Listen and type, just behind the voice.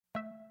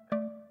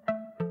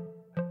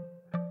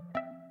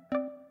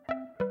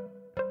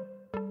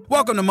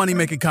Welcome to Money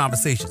Making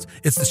Conversations.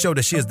 It's the show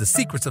that shares the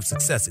secrets of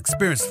success,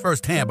 experienced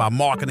firsthand by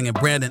marketing and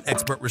branding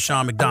expert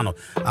Rushion McDonald.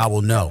 I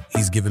will know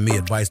he's given me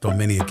advice on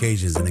many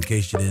occasions, and in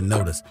case you didn't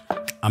notice,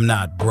 I'm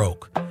not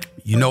broke.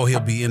 You know he'll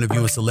be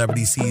interviewing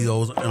celebrity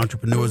CEOs,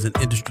 entrepreneurs, and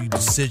industry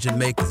decision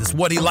makers. It's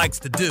what he likes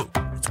to do.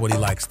 It's what he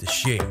likes to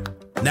share.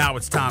 Now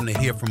it's time to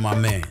hear from my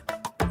man,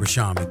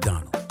 Rushion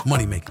McDonald.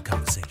 Money Making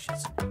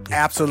Conversations.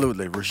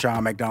 Absolutely.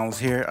 Rushion McDonald's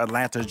here,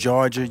 Atlanta,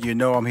 Georgia. You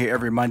know I'm here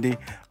every Monday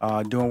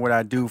doing what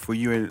I do for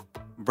you and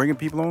bringing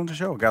people on the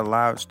show. Got a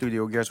live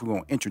studio guest. We're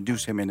going to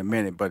introduce him in a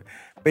minute. But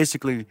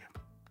basically,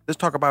 let's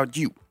talk about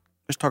you.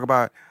 Let's talk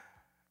about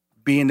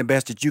being the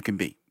best that you can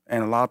be.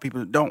 And a lot of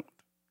people don't.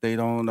 They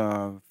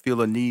don't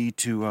feel a need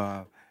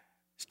to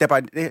step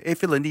out. They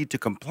feel a need to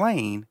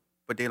complain,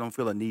 but they don't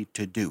feel a need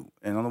to do.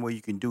 And the only way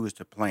you can do is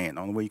to plan.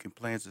 The only way you can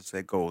plan is to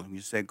set goals. When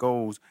you set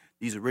goals,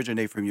 these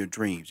originate from your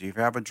dreams. If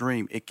you have a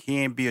dream, it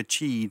can be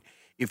achieved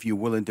if you're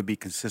willing to be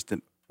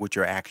consistent with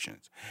your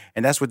actions.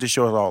 And that's what this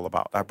show is all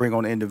about. I bring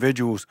on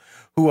individuals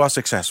who are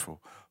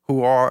successful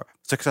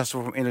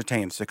from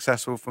entertainment,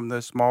 successful from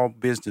the small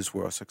business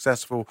world,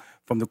 successful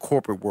from the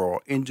corporate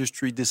world,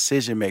 industry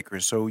decision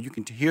makers. So you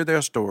can hear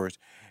their stories.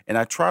 And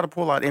I try to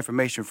pull out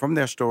information from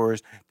their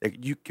stories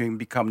that you can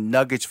become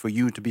nuggets for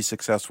you to be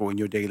successful in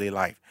your daily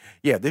life.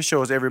 Yeah, this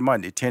show is every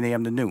Monday, 10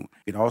 a.m. to noon.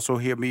 You can also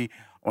hear me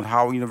on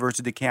Howard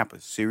University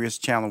campus, Sirius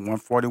Channel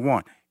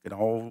 141. You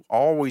can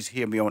always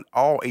hear me on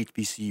all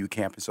HBCU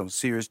campus on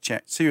Sirius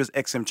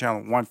XM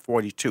Channel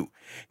 142.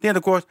 Then,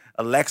 of course,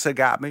 Alexa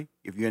got me.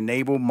 If you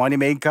enable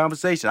money-making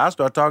conversation, I'll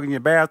start talking in your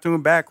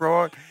bathroom, back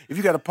road. If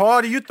you got a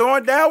party, you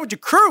throwing down with your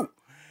crew.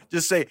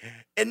 Just say,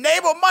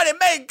 enable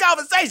money-making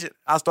conversation.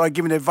 I'll start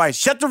giving advice.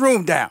 Shut the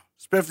room down,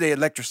 especially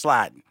electric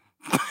sliding.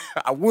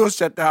 I will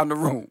shut down the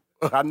room.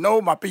 I know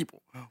my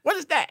people. What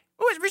is that?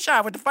 Who is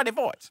Richard with the funny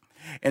voice?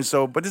 And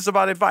so, but it's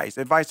about advice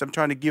I'm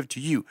trying to give to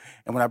you.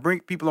 And when I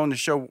bring people on the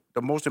show,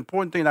 the most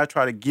important thing I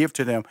try to give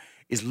to them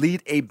is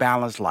lead a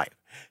balanced life.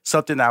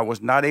 Something I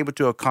was not able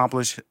to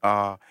accomplish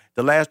the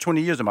last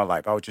 20 years of my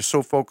life. I was just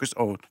so focused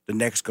on the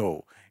next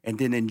goal and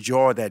didn't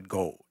enjoy that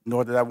goal,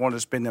 nor did I want to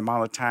spend the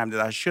amount of time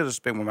that I should have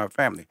spent with my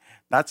family.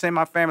 Not saying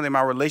my family and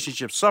my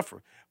relationship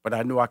suffered, but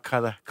I knew I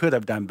could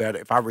have done better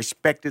if I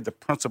respected the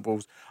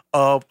principles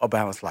of a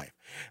balanced life.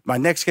 My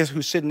next guest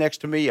who's sitting next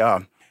to me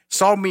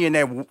saw me in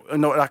that,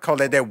 I call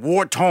that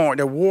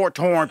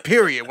war-torn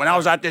period when I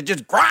was out there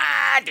just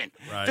grinding.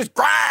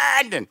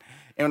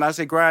 And when I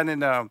say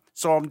grinding,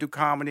 saw him do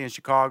comedy in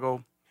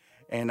Chicago.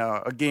 And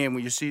again,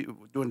 when you see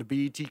doing the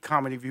BET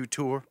Comic View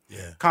Tour,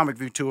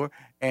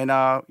 and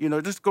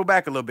just go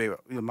back a little bit.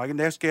 My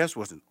next guest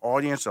was an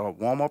audience or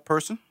warm-up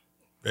person.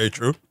 Very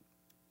true.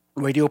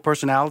 Radio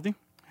personality,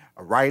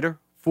 a writer,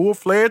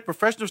 full-fledged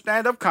professional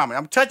stand-up comedy.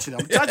 I'm touching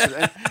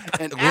it.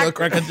 And we'll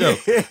crack a joke.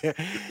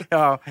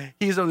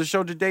 He's on the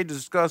show today to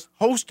discuss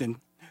hosting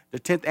the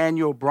 10th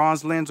Annual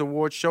Bronze Lens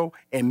Award Show,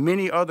 and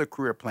many other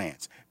career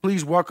plans.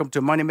 Please welcome to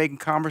Money Making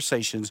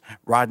Conversations,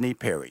 Rodney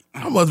Perry.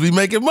 I must be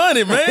making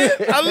money, man.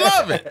 I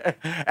love it.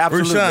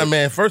 Absolutely. Rushion,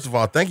 man, first of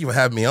all, thank you for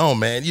having me on,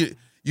 man.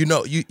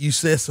 You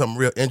said some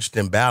real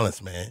interesting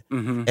balance, man.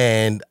 Mm-hmm.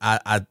 And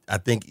I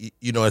think,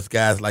 it's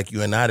guys like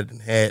you and I that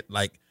had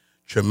like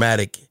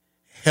traumatic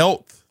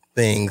health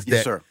things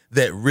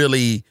that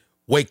really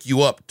wake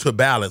you up to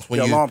balance. When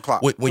alarm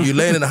clock. When you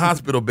lay in the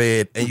hospital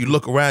bed and you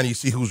look around and you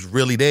see who's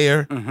really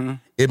there, mm-hmm.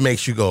 it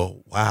makes you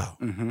go, wow.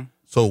 Mm-hmm.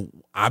 So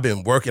I've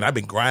been working, I've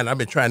been grinding, I've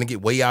been trying to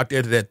get way out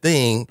there to that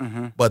thing.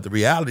 Mm-hmm. But the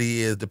reality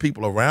is the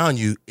people around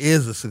you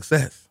is a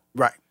success.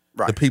 Right.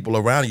 The people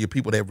around you,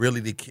 people that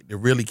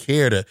really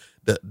care,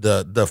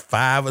 the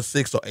 5 or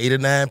 6 or 8 or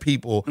 9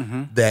 people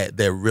mm-hmm.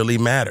 that really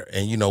matter.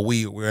 And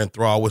we're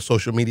enthralled with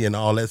social media and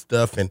all that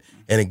stuff, and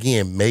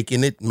again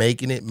making it. Don't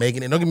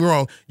get me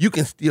wrong, you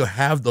can still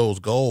have those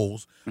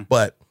goals, mm-hmm.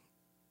 but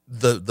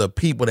the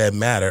people that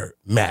matter.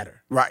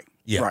 Right.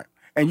 Yeah. Right.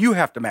 And you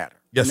have to matter.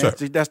 Yes, and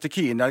sir. That's the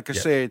key. And like I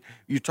said,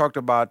 you talked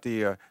about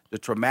the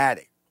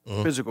traumatic,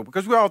 mm-hmm. physical,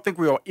 because we all think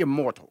we are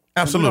immortal.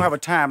 Absolutely. We don't have a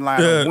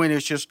timeline of when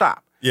it should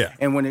stop. Yeah.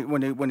 And when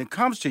it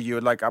comes to you,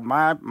 like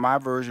my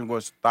version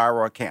was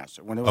thyroid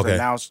cancer. When it was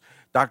announced,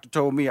 doctor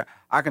told me,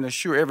 I can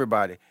assure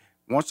everybody,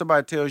 once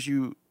somebody tells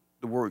you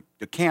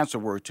the cancer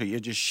word to you, it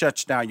just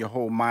shuts down your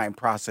whole mind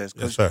process.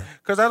 Yes, sir.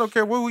 Because I don't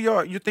care where you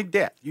are, you think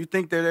death. You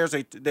think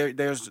that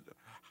there's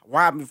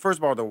why. First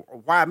of all, the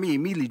why me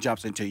immediately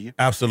jumps into you.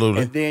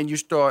 Absolutely. And then you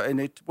start,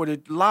 what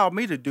it allowed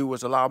me to do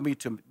was allow me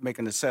to make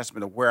an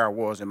assessment of where I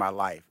was in my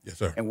life. Yes,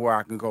 sir. And where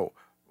I can go.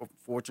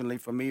 Fortunately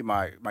for me,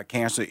 my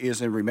cancer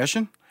is in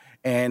remission,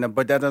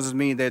 but that doesn't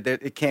mean that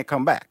it can't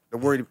come back.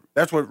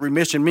 That's what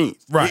remission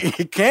means. Right.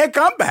 It can't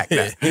come back.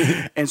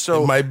 And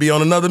so it might be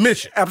on another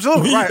mission.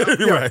 Absolutely right.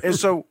 Right. And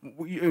so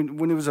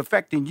when it was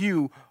affecting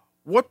you,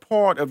 what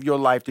part of your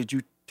life did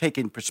you take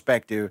in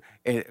perspective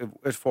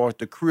as far as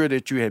the career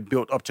that you had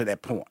built up to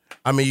that point?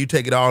 I mean, you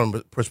take it all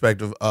in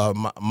perspective.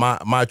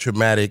 My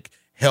traumatic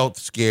health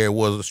scare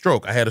was a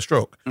stroke. I had a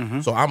stroke.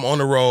 Mm-hmm. So I'm on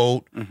the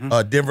road,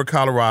 mm-hmm. Denver,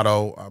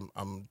 Colorado.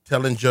 I'm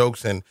telling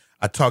jokes, and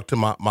I talked to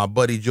my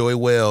buddy Joey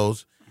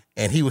Wells,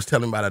 And he was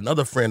telling me about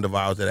another friend of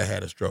ours that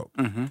had a stroke,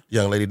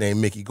 young lady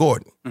named Mickey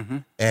Gordon.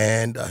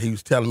 And he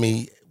was telling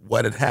me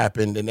what had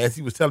happened. And as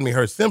he was telling me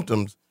her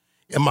symptoms,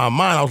 in my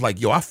mind, I was like,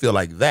 yo, I feel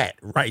like that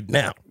right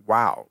now.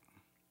 Wow.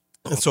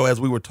 And so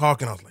as we were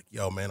talking, I was like,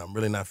 yo, man, I'm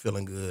really not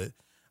feeling good.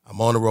 I'm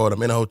on the road.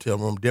 I'm in a hotel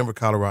room, Denver,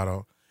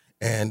 Colorado.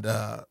 And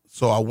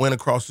so I went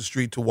across the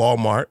street to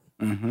Walmart.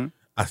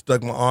 I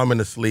stuck my arm in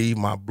the sleeve.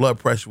 My blood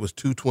pressure was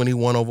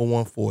 221 over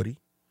 140.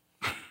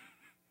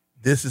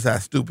 This is how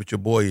stupid your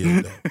boy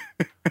is,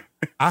 though.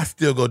 I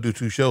still go do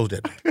 2 shows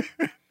that night.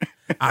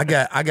 I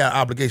got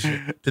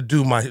obligation to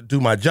do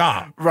my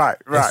job. Right.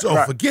 So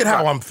forget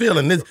how I'm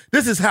feeling.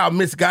 This is how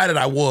misguided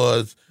I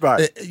was.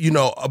 Right.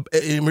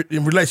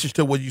 In relationship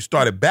to when you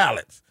started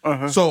balance.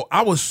 So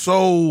I was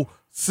so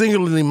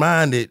singularly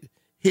minded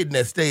hitting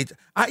that stage.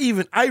 I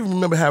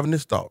remember having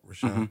this thought,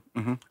 Rashawn.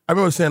 I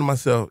remember saying to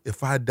myself,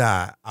 if I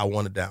die, I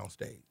want to die on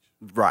stage.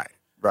 Right.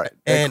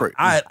 And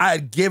I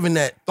had given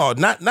that thought,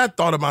 not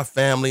thought of my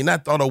family,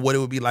 not thought of what it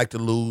would be like to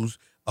lose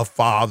a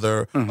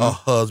father, a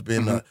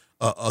husband,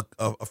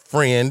 a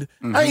friend.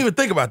 I didn't even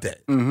think about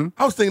that.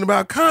 I was thinking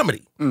about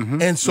comedy.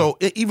 And so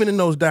even in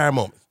those dire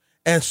moments.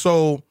 And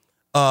so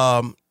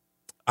I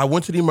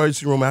went to the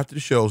emergency room after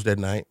the shows that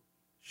night,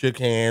 shook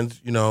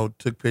hands,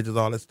 took pictures,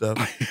 all that stuff.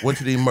 Went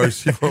to the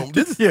emergency room.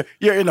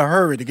 You're in a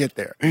hurry to get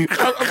there. Dude,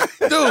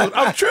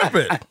 I'm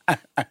tripping.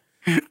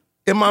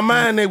 In my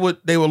mind, they would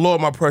lower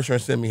my pressure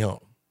and send me home.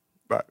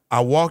 Right.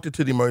 I walked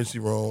into the emergency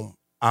room.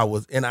 I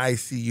was in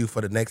ICU for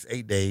the next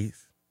 8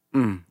 days.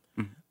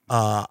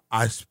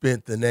 I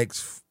spent the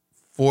next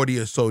 40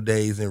 or so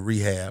days in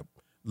rehab,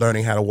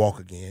 learning how to walk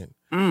again,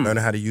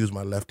 learning how to use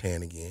my left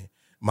hand again.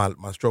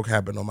 My stroke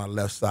happened on my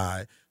left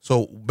side.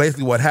 So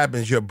basically what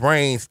happens, your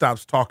brain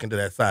stops talking to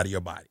that side of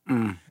your body.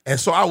 And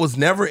so I was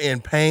never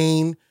in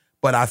pain,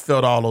 but I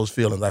felt all those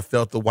feelings. I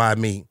felt the why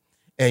me.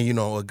 And,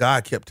 what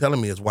God kept telling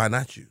me is, why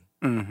not you?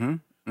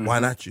 Why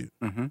not you?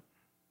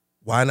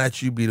 Why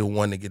not you be the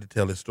one to get to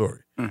tell his story?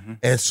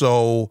 And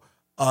so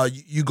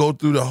you go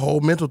through the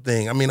whole mental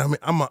thing.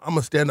 I'm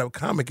a stand-up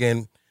comic,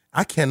 and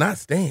I cannot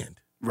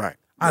stand. Right.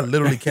 I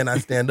literally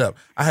cannot stand up.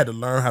 I had to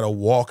learn how to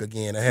walk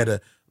again. I had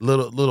a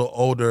little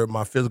older,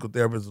 my physical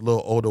therapist, a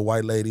little older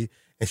white lady,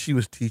 and she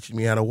was teaching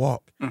me how to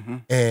walk.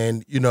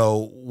 And,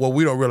 what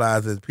we don't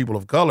realize as people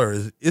of color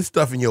is it's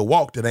stuff in your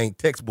walk that ain't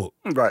textbook.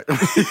 Right.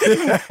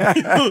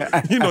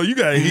 You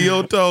got a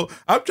heel toe.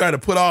 I'm trying to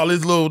put all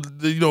this little,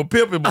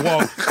 pimp in my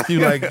walk. She's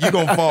like, you're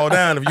going to fall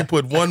down if you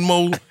put one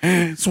more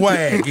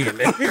swag in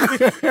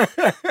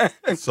there.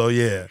 So,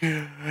 yeah.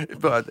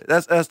 But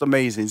that's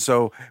amazing.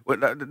 So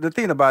the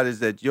thing about it is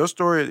that your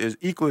story is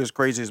equally as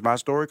crazy as my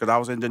story, because I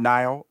was in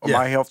denial of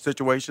my health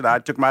situation. I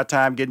took my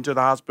time getting to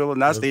the hospital,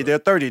 and I stayed there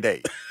 30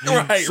 days.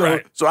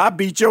 Right. So I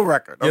beat your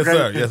record,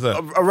 okay? Yes, sir.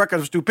 A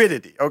record of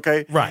stupidity,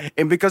 okay? Right.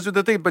 And because of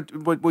the thing, but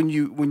when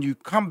you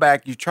come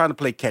back, you're trying to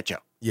play catch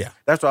up. Yeah.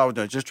 That's what I was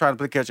doing, just trying to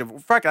play catch up. In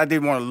fact, I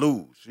didn't want to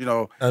lose,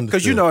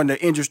 because in the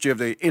industry of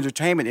the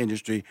entertainment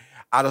industry,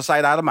 out of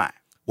sight, out of mind.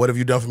 What have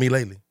you done for me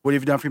lately? What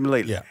have you done for me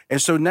lately? Yeah.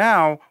 And so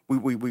now we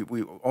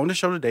on the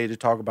show today to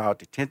talk about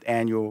the 10th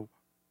annual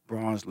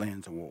Bronze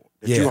Lens Award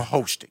that you're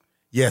hosting.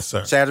 Yes,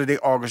 sir. Saturday,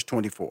 August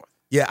 24th.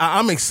 Yeah,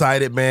 I'm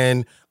excited,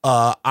 man.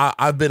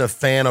 I've been a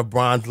fan of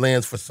Bronze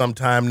Lens for some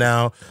time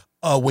now.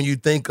 When you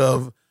think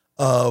of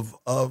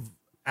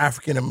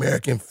African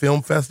American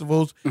film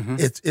festivals,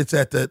 it's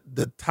at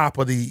the top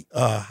of the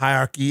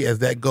hierarchy as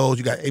that goes.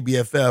 You got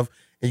ABFF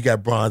and you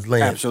got Bronze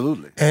Lens.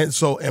 Absolutely.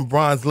 And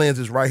Bronze Lens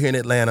is right here in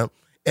Atlanta.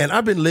 And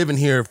I've been living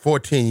here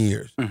 14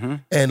 years.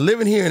 And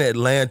living here in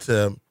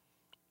Atlanta,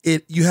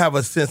 you have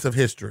a sense of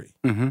history.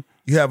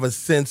 You have a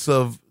sense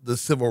of the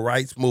civil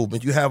rights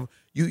movement.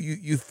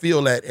 You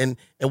feel that. And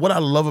what I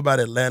love about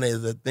Atlanta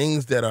is that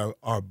things that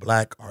are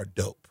black are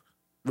dope.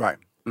 Right.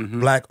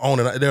 Black owned.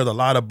 There's a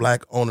lot of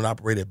black owned and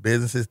operated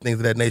businesses, things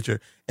of that nature,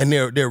 and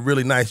they're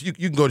really nice. You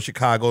can go to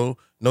Chicago,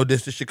 no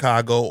diss to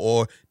Chicago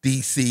or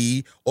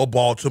DC or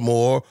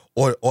Baltimore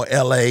or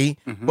LA,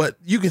 but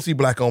you can see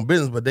black owned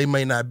business, but they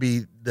may not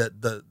be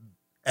the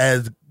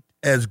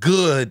as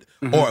good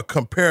or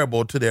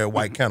comparable to their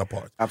white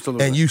counterparts.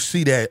 Absolutely. And you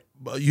see that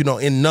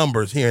in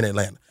numbers here in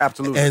Atlanta.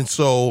 Absolutely. And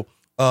so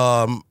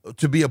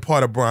to be a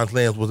part of Bronze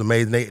Lens was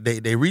amazing.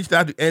 They reached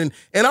out to, and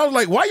I was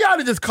like, why y'all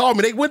didn't just call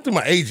me? They went through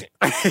my agent.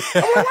 I'm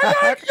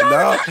like,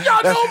 why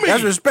y'all know me?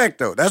 That's respect,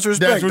 though. That's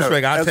respect.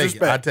 I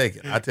take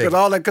it.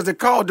 Because the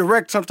call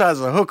direct sometimes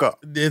is a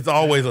hookup. It's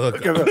always a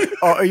hookup.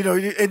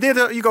 And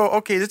then you go,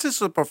 okay, this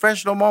is a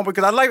professional moment,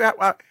 because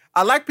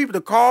I like people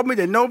to call me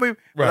that know me.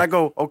 But I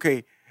go,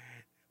 okay,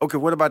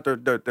 what about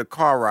the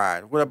car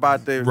ride? What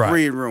about the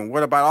green room?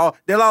 What about all?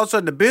 Then all of a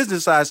sudden the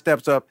business side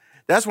steps up.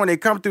 That's when they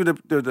come through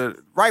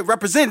the right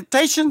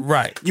representation.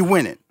 Right. You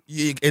win it.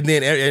 And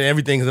then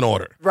everything's in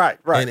order. Right.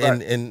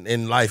 And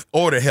in life,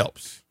 order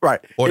helps. Right.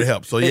 Order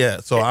helps. So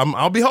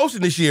I'll be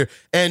hosting this year.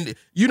 And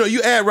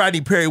you add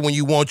Rodney Perry when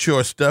you want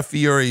your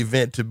stuffier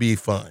event to be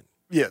fun.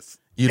 Yes.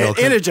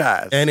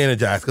 Energized. And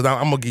energized, because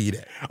I'm gonna give you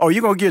that. Oh,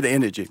 you're gonna give the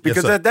energy,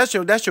 because that's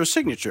your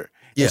signature.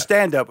 Yeah. And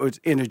stand-up is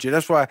energy.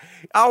 That's why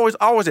I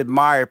always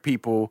admire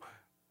people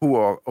who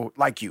are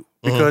like you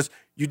because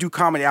you do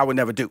comedy I would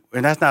never do.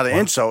 And that's not an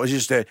insult. It's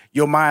just that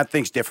your mind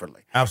thinks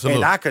differently.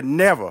 Absolutely. And I could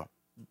never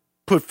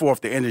put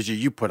forth the energy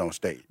you put on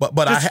stage.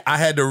 But I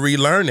had to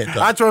relearn it, though.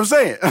 That's what I'm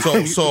saying.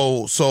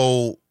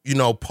 So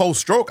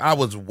post-stroke, I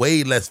was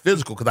way less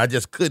physical because I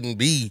just couldn't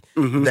be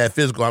that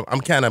physical.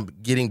 I'm kind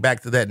of getting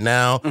back to that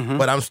now,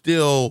 but I'm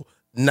still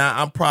not.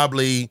 I'm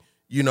probably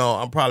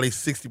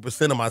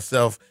 60% of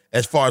myself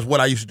as far as what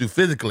I used to do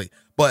physically.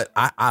 But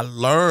I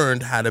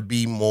learned how to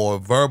be more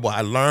verbal.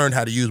 I learned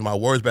how to use my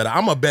words better.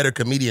 I'm a better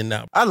comedian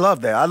now. I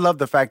love that. I love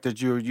the fact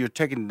that you're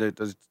taking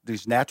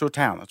these natural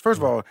talents. First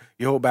of all,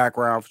 your whole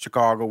background from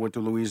Chicago, went to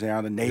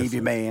Louisiana,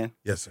 Navy man.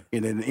 Yes, sir.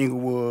 And then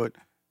Inglewood,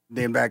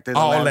 then back to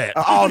all Atlanta.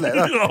 that. All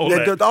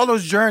that. All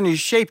those journeys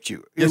shaped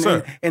you. Yes,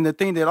 sir. And the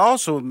thing that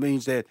also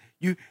means that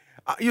you're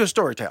a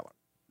storyteller.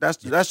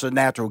 That's a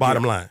natural gift.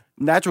 Bottom line.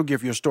 Natural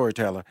gift, you're a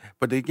storyteller.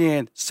 But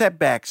again,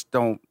 setbacks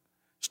don't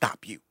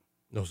stop you.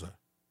 No, sir.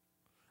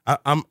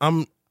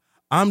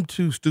 I'm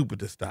too stupid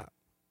to stop.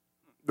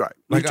 Right.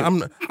 Like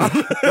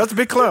That's a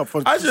big club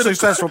for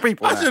successful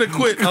people. I should have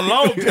quit a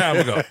long time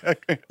ago.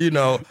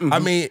 I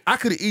mean, I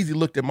could have easily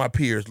looked at my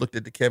peers, looked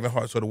at the Kevin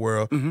Harts of the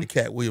world, the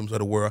Cat Williams of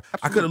the world.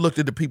 Absolutely. I could have looked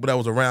at the people that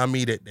was around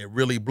me that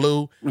really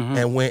blew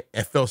and went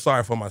and felt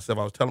sorry for myself.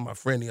 I was telling my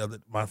friend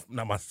my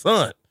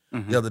son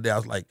the other day, I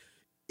was like,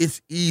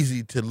 it's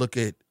easy to look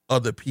at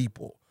other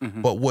people,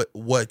 but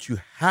what you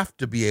have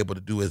to be able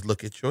to do is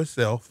look at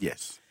yourself.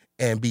 Yes.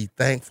 And be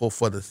thankful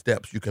for the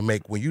steps you can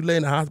make. When you lay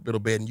in a hospital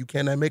bed and you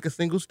cannot make a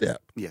single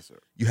step, yes, sir,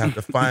 you have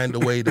to find a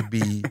way to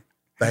be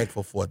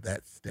thankful for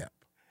that step.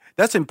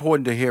 That's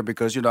important to hear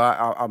because,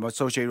 I'm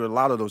associated with a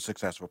lot of those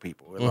successful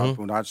people.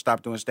 When I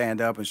stopped doing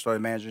stand-up and started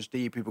managing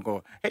Steve, people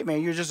go, hey,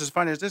 man, you're just as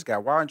funny as this guy.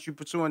 Why aren't you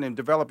pursuing and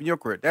developing your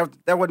career?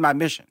 That wasn't my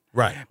mission.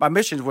 Right. My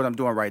mission is what I'm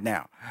doing right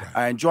now. Right.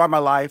 I enjoy my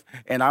life,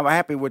 and I'm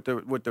happy with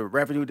the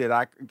revenue that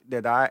I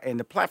and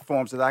the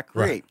platforms that I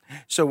create.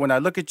 Right. So when I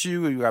look at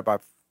you, you got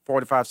about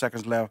 45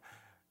 seconds left.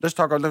 Let's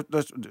talk.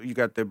 You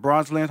got the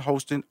Bronze Lens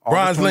hosting.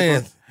 Bronze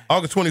Lens,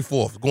 August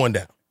 24th, going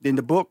down. Then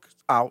the book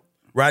out.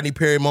 Rodney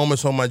Perry,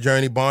 Moments on My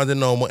Journey, Barnes &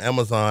 Noble,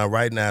 Amazon,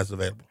 right now it's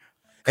available.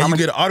 And you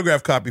get an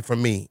autographed copy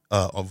from me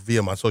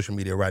via my social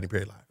media, Rodney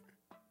Perry Live.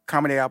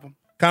 Comedy album.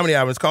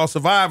 It's called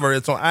Survivor.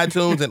 It's on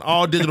iTunes and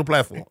all digital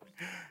platforms.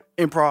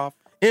 Improv,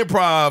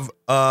 BFAST,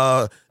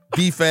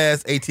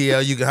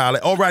 ATL, you can holler.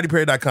 Or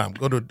RodneyPerry.com.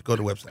 Go to the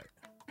website.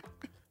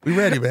 We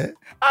ready, man.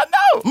 I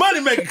know. Money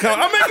making come.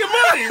 I'm making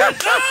money.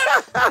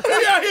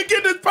 We out here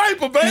getting this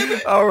paper,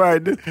 baby. All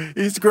right.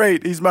 He's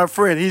great. He's my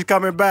friend. He's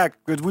coming back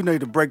because we need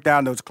to break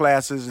down those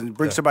classes and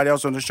bring somebody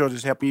else on the show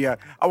that's helping you out.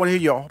 I want to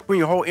hear bring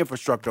your whole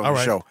infrastructure on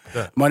the show.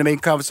 Yeah. Money Making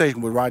Conversation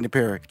with Rodney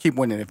Perry. Keep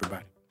winning,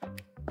 everybody.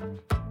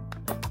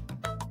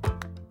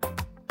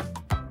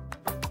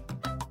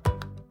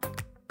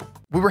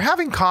 We were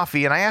having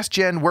coffee, and I asked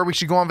Jen where we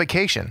should go on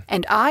vacation.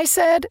 And I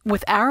said,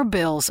 with our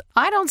bills,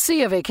 I don't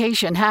see a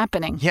vacation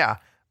happening. Yeah,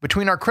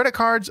 between our credit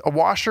cards, a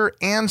washer,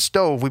 and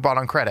stove we bought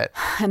on credit.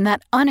 And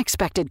that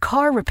unexpected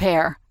car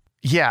repair.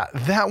 Yeah,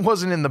 that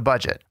wasn't in the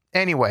budget.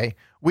 Anyway,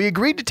 we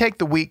agreed to take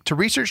the week to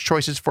research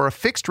choices for a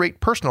fixed-rate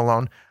personal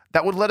loan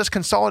that would let us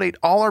consolidate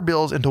all our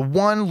bills into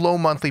one low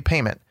monthly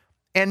payment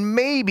and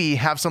maybe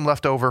have some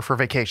left over for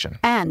vacation.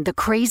 And the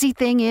crazy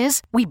thing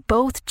is, we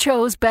both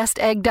chose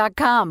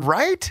bestegg.com.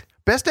 Right?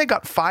 Best Egg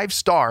got 5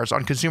 stars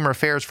on Consumer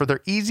Affairs for their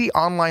easy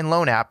online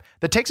loan app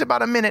that takes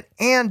about a minute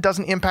and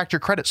doesn't impact your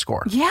credit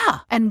score.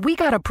 Yeah, and we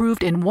got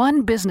approved in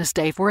 1 business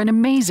day for an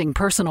amazing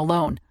personal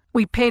loan.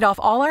 We paid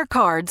off all our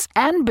cards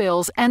and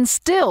bills and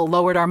still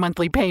lowered our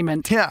monthly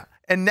payment. Yeah,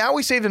 and now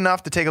we saved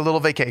enough to take a little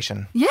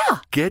vacation. Yeah.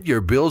 Get your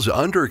bills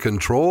under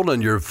control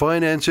and your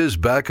finances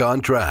back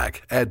on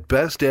track at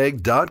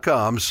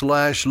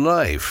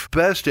bestegg.com/life.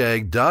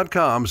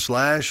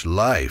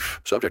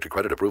 bestegg.com/life. Subject to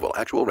credit approval.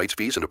 Actual rates,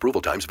 fees, and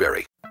approval times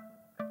vary.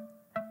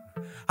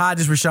 Hi,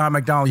 this is Rushion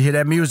McDonald. You hear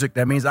that music?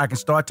 That means I can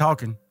start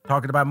talking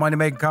about Money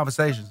Making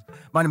Conversations.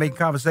 Money Making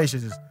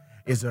Conversations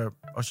is a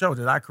show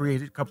that I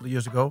created a couple of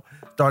years ago.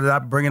 Started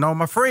out bringing on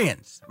my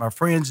friends. My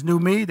friends knew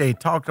me. They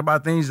talked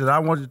about things that I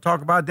wanted to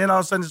talk about. Then all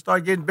of a sudden it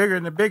started getting bigger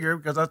and bigger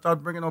because I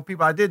started bringing on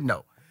people I didn't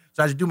know.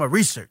 So I had to do my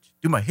research,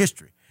 do my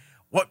history.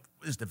 What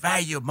is the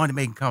value of Money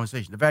Making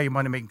Conversations? The value of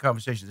Money Making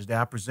Conversations is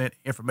that I present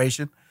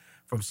information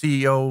from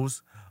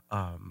CEOs,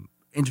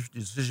 industry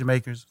decision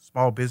makers,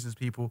 small business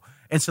people,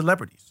 and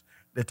celebrities.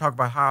 They talk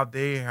about how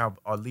they are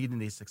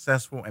leading a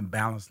successful and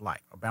balanced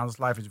life. A balanced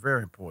life is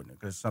very important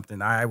because it's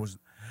something I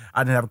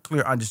didn't have a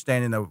clear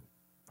understanding of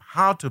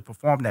how to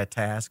perform that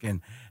task,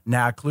 and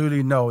now I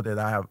clearly know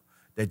that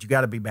you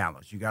got to be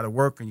balanced. You got to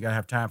work, and you got to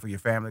have time for your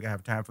family. You got to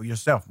have time for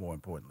yourself, more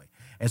importantly.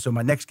 And so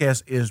my next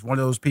guest is one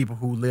of those people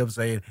who lives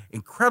an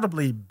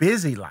incredibly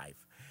busy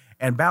life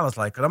and balanced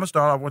life. Because I'm gonna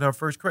start off with her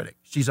first critic.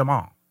 She's a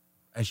mom,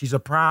 and she's a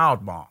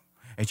proud mom,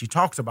 and she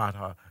talks about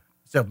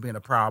herself being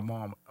a proud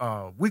mom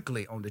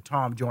weekly on the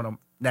Tom Joyner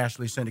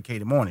nationally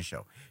syndicated morning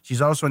show.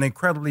 She's also an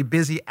incredibly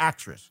busy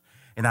actress.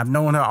 And I've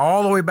known her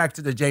all the way back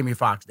to the Jamie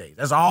Foxx days.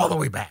 That's all the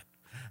way back.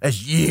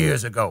 That's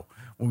years ago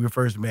when we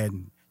first met.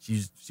 And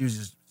she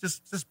was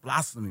just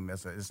blossoming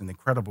as an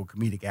incredible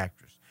comedic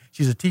actress.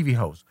 She's a TV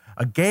host,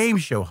 a game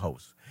show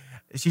host.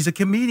 She's a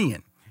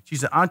comedian.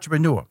 She's an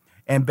entrepreneur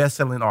and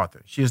best-selling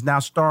author. She is now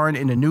starring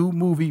in the new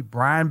movie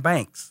Brian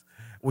Banks,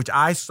 which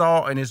I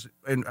saw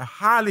and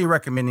highly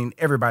recommending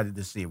everybody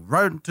to see.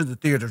 Run to the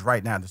theaters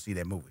right now to see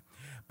that movie.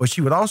 But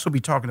she would also be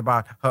talking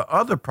about her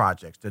other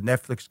projects, the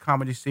Netflix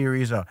comedy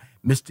series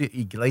Mr.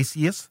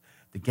 Iglesias,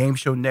 the Game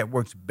Show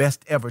Network's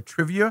Best Ever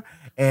Trivia,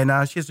 and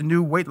she has a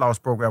new weight loss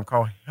program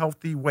called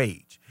Healthy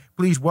Wage.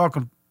 Please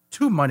welcome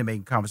to Money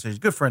Making Conversations,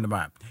 good friend of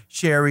mine,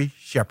 Sherri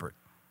Shepherd.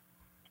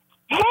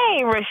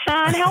 Hey,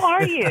 Rashawn, how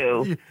are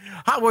you?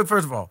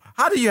 First of all,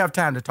 how do you have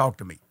time to talk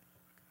to me?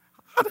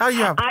 How do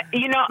you have?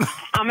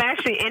 I'm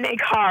actually in a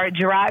car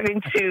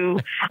driving to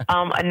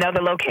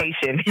another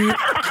location.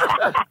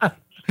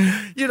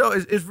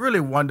 It's really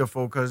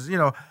wonderful because,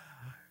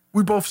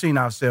 we both seen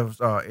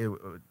ourselves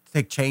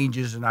take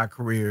changes in our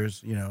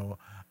careers,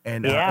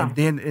 and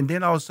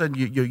then all of a sudden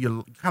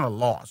you're kind of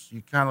lost.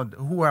 You kind of,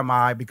 who am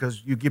I?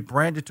 Because you get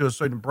branded to a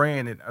certain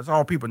brand, and that's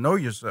all people know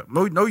you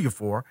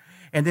for.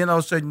 And then all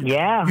of a sudden you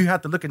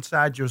have to look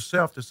inside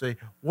yourself to say,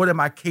 what am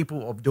I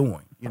capable of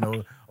doing?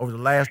 Over the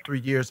last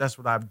 3 years, that's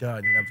what I've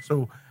done, and I'm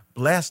so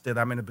blessed that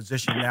I'm in a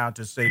position now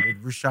to say that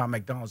Rushion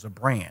McDonald's a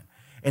brand.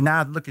 And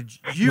now I look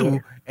at you,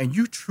 and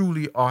you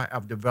truly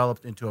have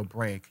developed into a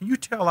brand. Can you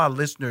tell our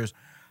listeners,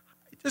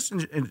 just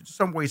in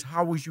some ways,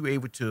 how was you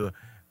able to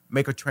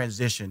make a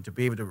transition to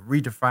be able to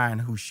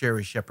redefine who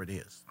Sherri Shepherd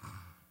is?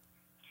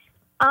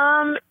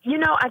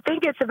 I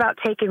think it's about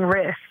taking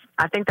risks.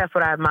 I think that's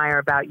what I admire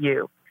about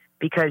you,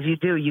 because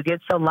you get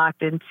so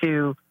locked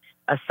into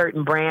a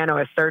certain brand or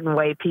a certain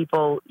way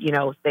people,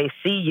 they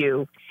see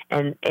you,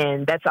 and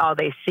that's all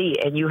they see.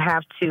 And you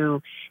have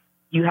to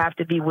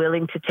be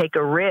willing to take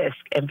a risk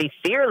and be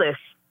fearless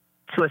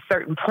to a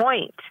certain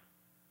point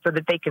so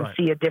that they can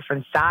see a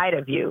different side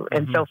of you.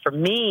 And so for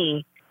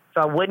me, so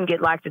I wouldn't get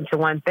locked into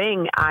one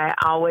thing, I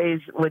always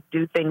would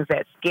do things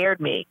that scared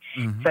me,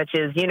 such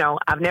as,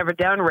 I've never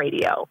done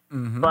radio,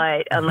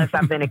 but unless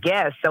I've been a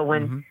guest. So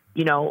when,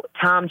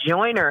 Tom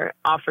Joyner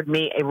offered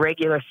me a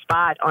regular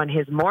spot on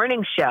his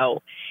morning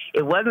show,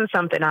 it wasn't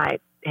something I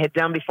had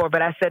done before,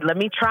 but I said, let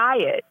me try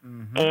it.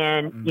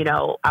 And,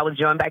 I was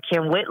joined by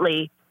Kim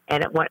Whitley,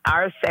 and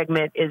our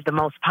segment is the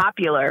most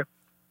popular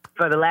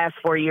for the last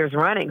 4 years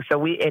running.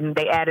 So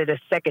they added a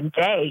second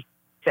day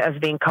to us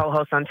being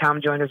co-hosts on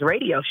Tom Joyner's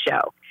radio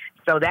show.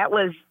 So that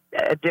was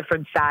a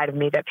different side of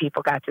me that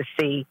people got to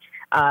see.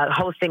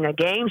 Hosting a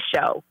game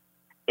show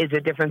is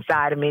a different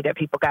side of me that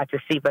people got to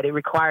see, but it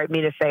required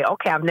me to say,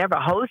 okay, I've never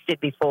hosted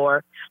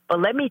before, but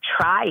let me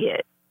try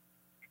it.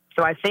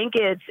 So I think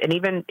and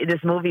even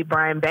this movie,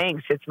 Brian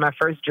Banks, it's my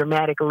first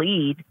dramatic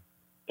lead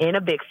in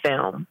a big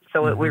film.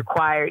 So it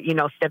required,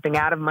 stepping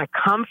out of my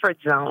comfort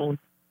zone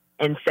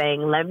and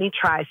saying, let me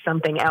try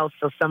something else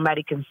so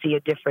somebody can see a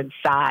different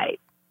side.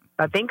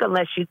 I think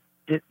unless you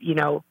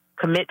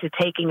commit to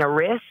taking a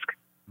risk,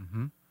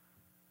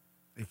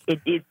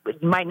 it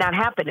might not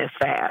happen as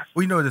fast.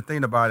 We know the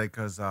thing about it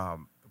because,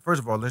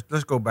 first of all,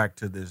 let's go back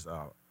to this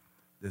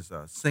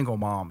single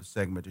mom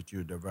segment that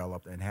you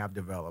developed and have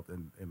developed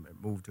and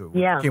moved to.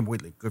 Kim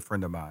Whitley, good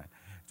friend of mine,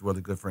 as well as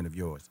a good friend of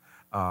yours.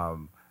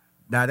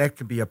 Now that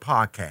could be a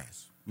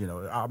podcast.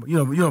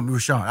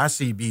 Rushion, I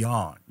see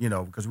beyond.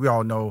 Because we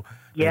all know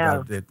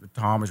that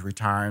Tom is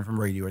retiring from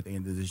radio at the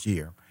end of this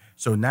year.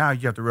 So now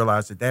you have to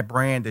realize that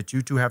brand that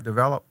you two have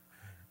developed,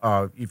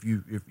 if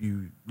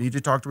you need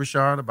to talk to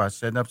Rushion about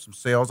setting up some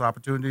sales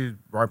opportunities,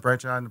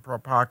 branching out into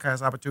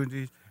podcast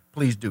opportunities,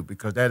 please do,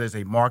 because that is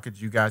a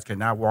market you guys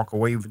cannot walk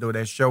away, even though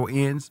that show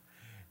ends.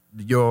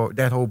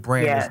 That whole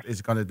brand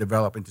is going to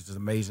develop into just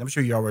amazing. I'm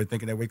sure you're already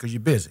thinking that way because you're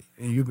busy.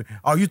 And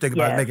all you think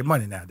about is making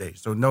money nowadays.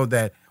 So know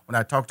that when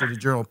I talk to the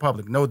general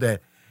public, know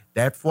that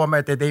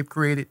format that they've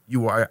created,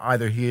 you will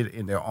either hear it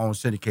in their own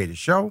syndicated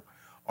show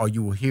or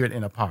you will hear it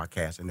in a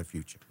podcast in the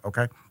future.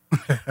 Okay?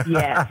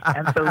 Yeah,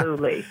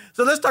 absolutely.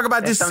 So let's talk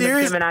about this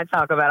series. Tim and I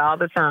talk about all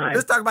the time.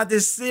 Let's talk about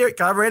this series.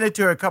 I ran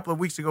into her a couple of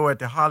weeks ago at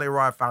the Holly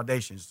Rod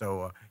Foundation.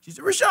 So she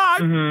said, Rushion,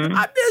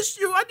 I miss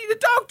you. I need to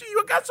talk to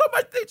you. I got so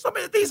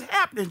many things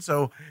happening.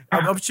 So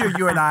I'm sure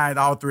you and I and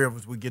all three of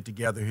us will get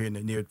together here in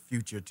the near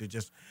future to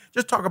just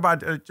talk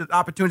about just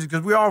opportunities,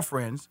 because we're all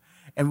friends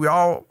and we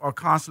all are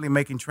constantly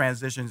making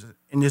transitions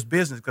in this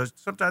business, because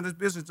sometimes this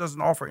business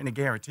doesn't offer any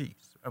guarantees.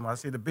 And when I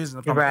say the business,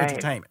 I'm talking about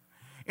entertainment.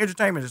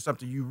 Entertainment is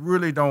something you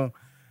really don't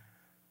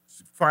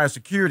find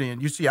security in.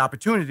 You see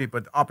opportunity,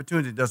 but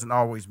opportunity doesn't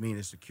always mean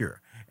it's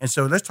secure. And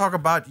so let's talk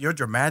about your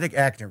dramatic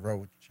acting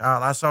role.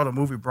 Child, I saw the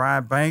movie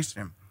Brian Banks,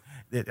 and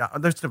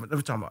let's talk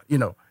about,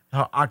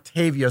 her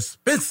Octavia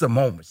Spencer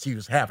moment she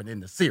was having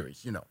in the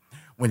series,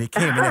 when they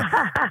came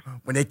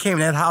in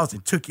that house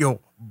and took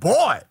your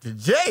boy to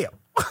jail.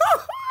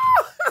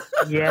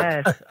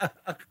 Yes.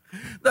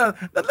 Now,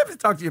 let me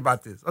talk to you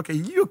about this. Okay,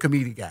 you're a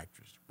comedic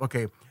actress.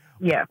 Okay.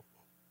 Yeah.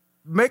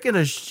 Making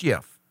a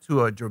shift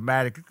to a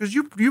dramatic, because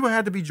you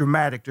had to be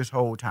dramatic this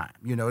whole time.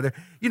 Being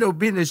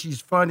that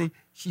she's funny,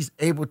 she's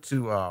able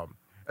to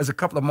there's a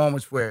couple of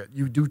moments where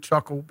you do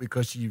chuckle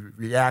because she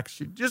reacts.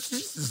 She's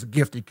just a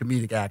gifted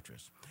comedic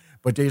actress.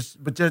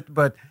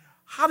 But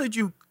how did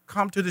you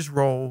come to this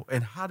role,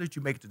 and how did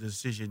you make the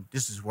decision,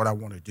 this is what I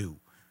want to do?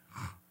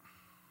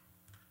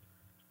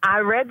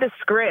 I read the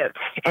script,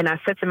 and I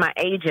said to my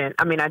agent,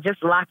 I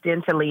just locked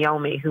into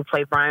Leomi, who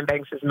played Brian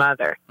Banks'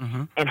 mother,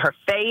 and her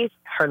faith,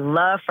 her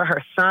love for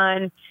her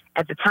son.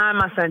 At the time,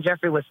 my son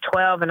Jeffrey was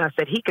 12, and I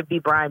said he could be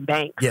Brian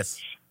Banks.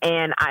 Yes.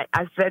 And I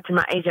said to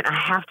my agent,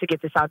 I have to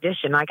get this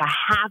audition. Like, I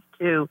have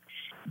to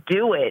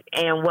do it.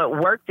 And what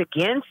worked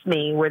against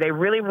me, where they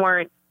really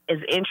weren't as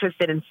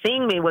interested in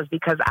seeing me, was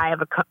because I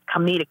have a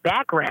comedic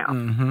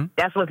background.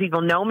 That's what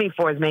people know me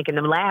for, is making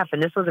them laugh.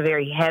 And this was a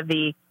very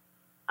heavy,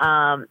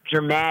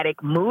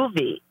 dramatic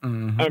movie.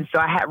 And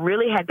so I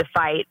really had to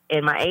fight,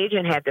 and my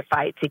agent had to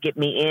fight to get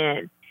me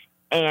in.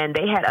 And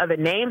they had other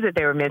names that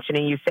they were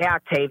mentioning. You say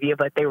Octavia,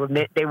 but they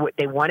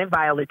wanted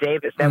Viola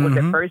Davis. That was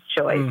their first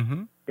choice.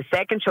 The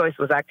second choice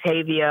was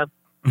Octavia,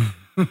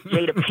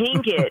 Jada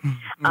Pinkett.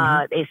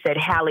 They said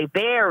Halle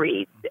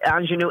Berry,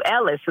 Ingenue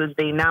Ellis, who's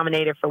being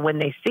nominated for When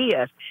They See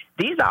Us.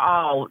 These are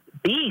all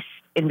beasts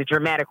in the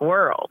dramatic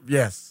world.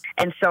 Yes.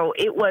 And so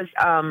it was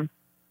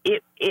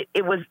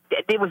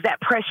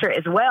that pressure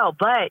as well.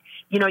 But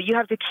you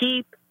have to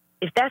keep.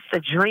 If that's the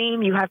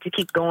dream, you have to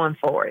keep going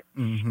for it.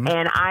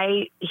 And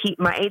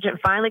my agent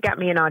finally got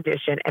me an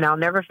audition, and I'll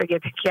never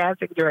forget the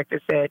casting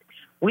director said,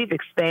 "We've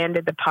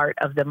expanded the part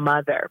of the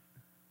mother."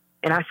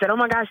 And I said, "Oh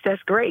my gosh,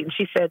 that's great." And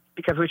she said,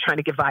 "Because we're trying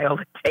to get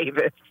Viola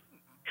Davis."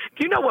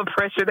 Do you know what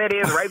pressure that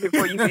is right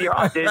before you do your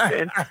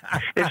audition?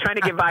 They're trying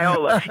to get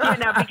Viola. Yeah,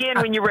 now begin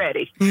when you're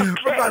ready.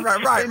 Okay?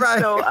 Right.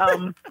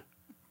 So,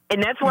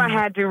 and that's why I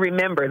had to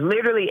remember,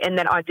 literally in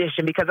that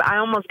audition, because I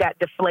almost got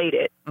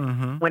deflated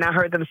when I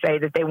heard them say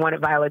that they wanted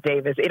Viola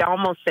Davis. It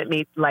almost sent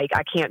me like,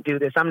 I can't do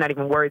this. I'm not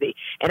even worthy.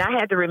 And I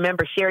had to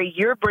remember, Sherri,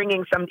 you're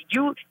bringing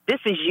this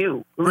is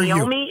you.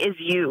 Leomi is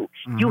you.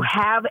 You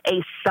have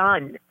a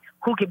son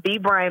who could be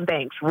Brian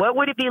Banks. What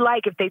would it be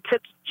like if they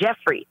took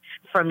Jeffrey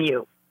from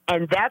you?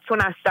 And that's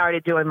when I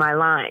started doing my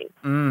line.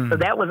 So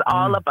that was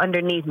all up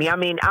underneath me. I'm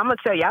going to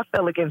tell you, I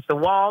fell against the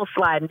wall,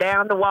 sliding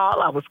down the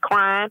wall. I was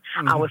crying.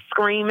 I was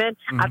screaming.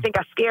 I think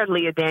I scared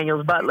Leah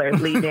Daniels Butler,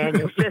 Lee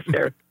Daniels'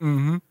 sister,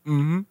 who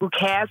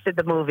casted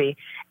the movie.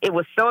 It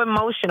was so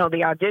emotional,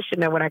 the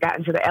audition, that when I got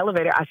into the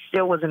elevator, I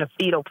still was in a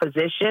fetal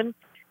position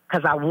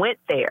because I went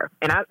there.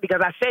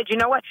 Because I said, you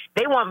know what?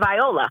 They want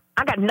Viola.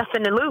 I got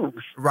nothing to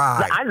lose.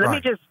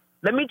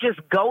 Let me just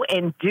go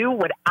and do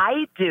what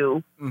I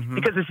do,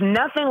 because it's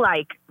nothing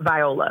like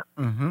Viola.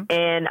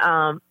 And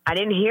I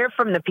didn't hear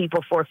from the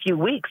people for a few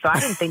weeks, so I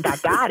didn't think I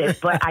got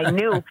it. But I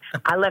knew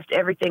I left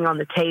everything on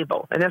the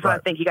table. And that's why I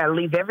think you got to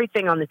leave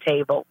everything on the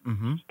table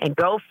and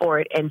go for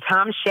it. And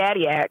Tom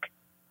Shadyac,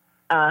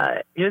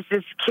 just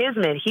this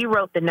kismet, he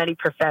wrote The Nutty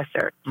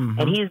Professor.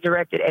 And he's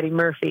directed Eddie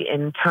Murphy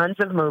in tons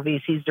of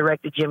movies. He's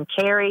directed Jim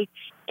Carrey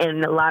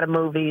in a lot of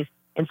movies.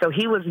 And so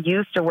he was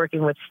used to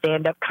working with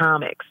stand-up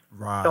comics.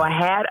 So I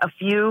had a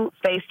few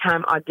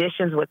FaceTime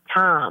auditions with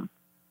Tom.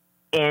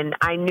 And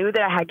I knew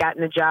that I had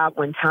gotten the job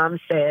when Tom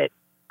said,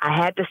 I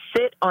had to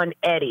sit on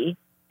Eddie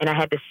and I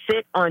had to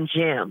sit on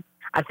Jim.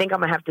 I think I'm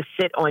going to have to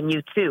sit on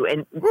you too.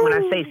 And when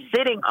I say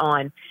sitting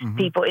on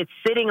people, it's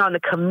sitting on the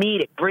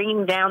comedic,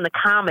 bringing down the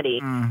comedy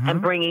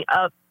and bringing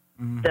up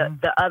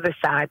the other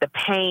side, the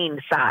pain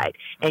side.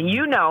 And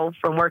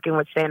from working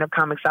with stand-up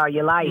comics all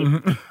your life,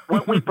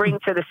 what we bring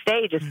to the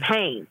stage is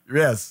pain.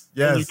 Yes.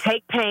 And you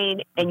take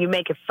pain and you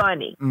make it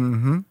funny.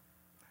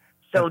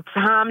 So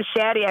Tom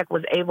Shadyac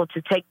was able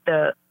to take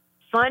the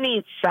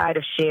funny side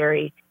of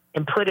Sherri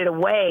and put it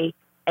away,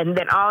 and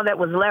then all that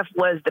was left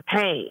was the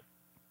pain.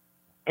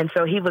 And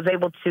so he was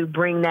able to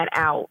bring that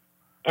out.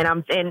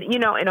 And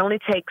it only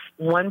takes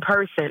one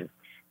person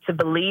to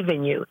believe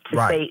in you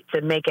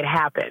to make it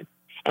happen.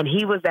 And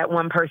he was that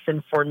one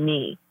person for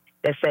me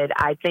that said,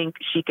 I think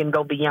she can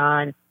go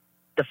beyond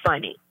the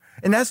funny.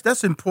 And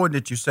that's important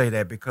that you say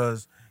that,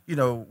 because,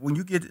 when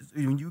you get,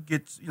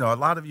 a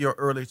lot of your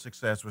early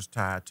success was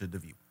tied to The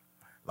View.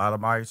 A lot of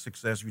my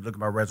success, if you look at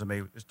my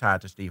resume, is tied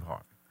to Steve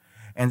Harvey.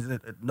 And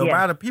no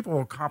matter, people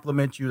will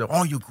compliment you,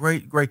 oh, you're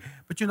great.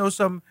 But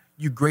something,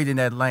 you're great in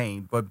that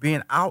lane. But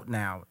being out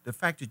now, the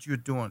fact that you're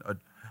doing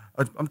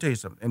I'm tell you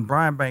something. And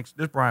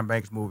this Brian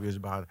Banks movie is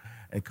about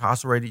an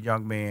incarcerated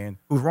young man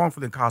who's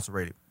wrongfully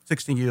incarcerated,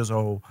 16 years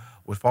old,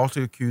 was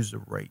falsely accused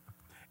of rape,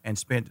 and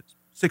spent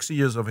 60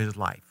 years of his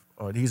life.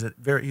 He's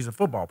a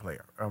football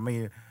player. I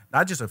mean,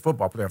 not just a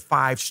football player, a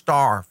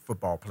 5-star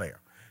football player.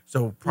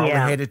 So probably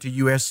headed to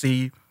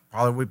USC,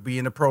 probably would be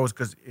in the pros,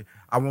 because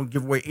I won't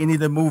give away any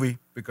of the movie,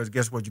 because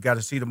guess what? You got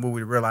to see the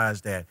movie to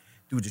realize that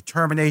through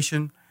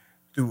determination,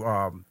 through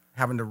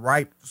having the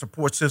right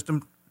support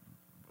system.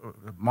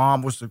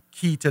 Mom was the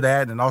key to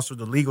that, and also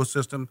the legal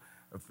system.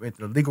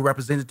 The legal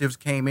representatives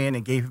came in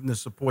and gave him the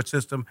support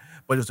system,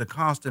 but it was a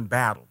constant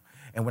battle.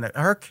 And when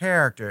her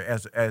character,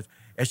 as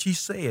as she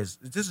says,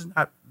 this is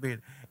not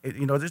being,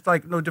 just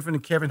like no different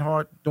than Kevin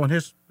Hart doing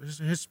his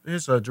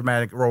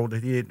dramatic role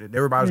that he did. And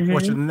everybody was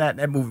questioning that. And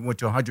that movie went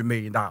to $100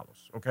 million.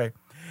 Okay,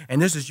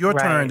 and this is your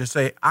turn to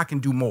say I can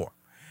do more,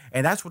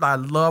 and that's what I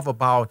love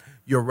about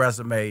your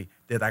resume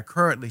that I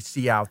currently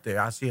see out there.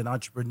 I see an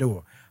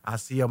entrepreneur, I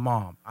see a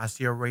mom, I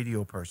see a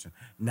radio person.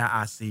 Now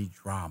I see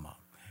drama.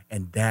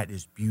 And that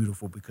is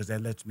beautiful because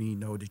that lets me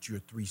know that you're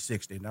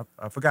 360. And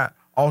I forgot,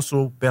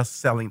 also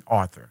best-selling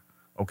author.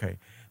 Okay,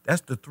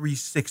 that's the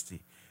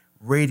 360.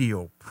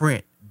 Radio,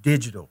 print,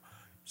 digital,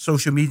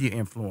 social media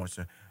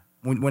influencer.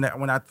 When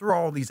I throw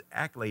all these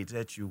accolades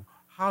at you,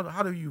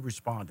 how do you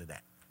respond to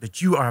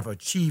that you are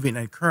achieving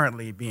and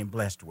currently being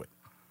blessed with?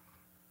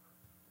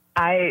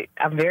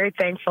 I'm very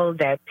thankful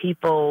that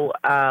people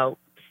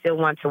still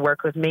want to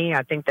work with me.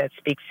 I think that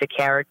speaks to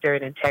character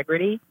and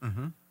integrity.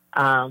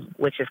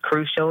 Which is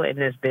crucial in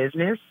this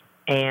business,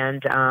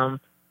 and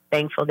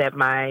thankful that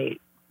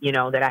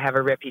that I have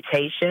a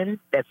reputation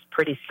that's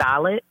pretty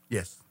solid.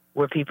 Yes.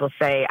 Where people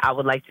say, I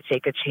would like to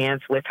take a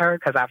chance with her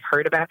because I've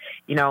heard about,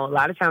 a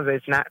lot of times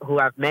it's not who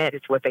I've met,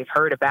 it's what they've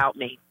heard about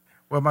me.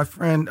 Well, my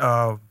friend,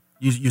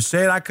 you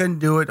said I couldn't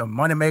do it, a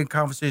money-making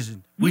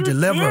conversation. We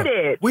deliver. Did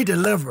it. We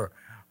deliver.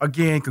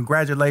 Again,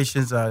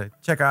 congratulations.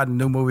 Check out the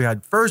new movie.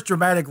 Her first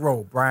dramatic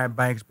role, Brian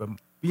Banks, but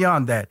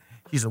beyond that,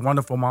 she's a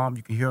wonderful mom.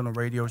 You can hear her on the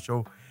radio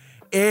show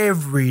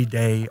every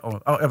day,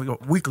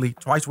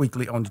 twice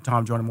weekly on the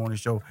Tom Joyner Morning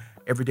Show.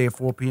 Every day at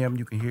 4 p.m.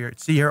 You can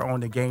see her on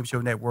the Game Show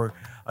Network.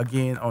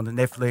 Again, on the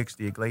Netflix,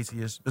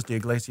 Mr.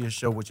 Iglesias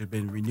Show, which has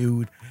been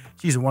renewed.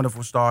 She's a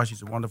wonderful star.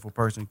 She's a wonderful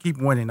person. Keep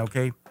winning,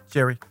 okay,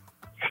 Sherri?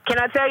 Can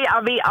I tell you,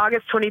 I'll be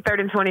August 23rd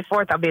and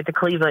 24th. I'll be at the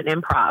Cleveland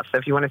Improv. So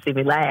if you want to see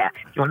me laugh,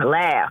 if you want to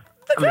laugh,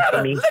 Look at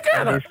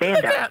her.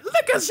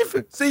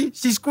 See,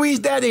 she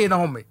squeezed that in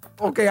on me.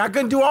 Okay, I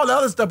couldn't do all the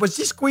other stuff, but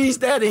she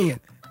squeezed that in.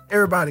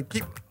 Everybody,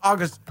 keep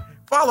August.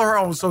 Follow her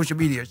on social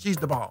media. She's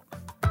the ball.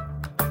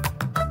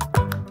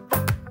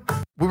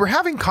 We were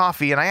having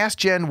coffee, and I asked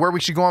Jen where we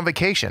should go on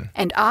vacation.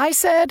 And I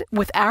said,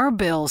 with our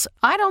bills,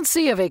 I don't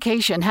see a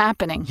vacation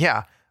happening.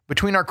 Yeah,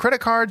 between our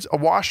credit cards, a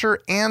washer,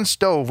 and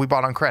stove we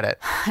bought on credit.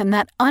 And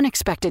that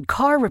unexpected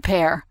car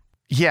repair.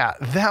 Yeah,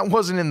 that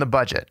wasn't in the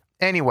budget.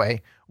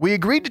 Anyway, we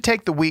agreed to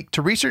take the week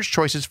to research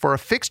choices for a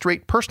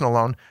fixed-rate personal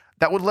loan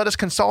that would let us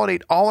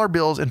consolidate all our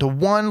bills into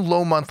one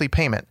low monthly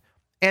payment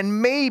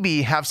and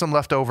maybe have some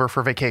left over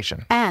for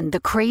vacation. And the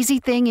crazy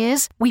thing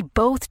is, we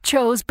both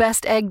chose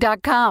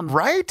bestegg.com.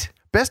 Right?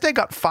 Best Egg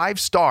got 5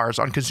 stars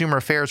on Consumer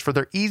Affairs for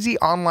their easy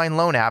online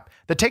loan app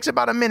that takes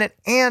about a minute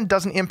and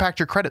doesn't impact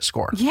your credit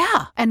score.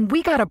 Yeah, and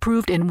we got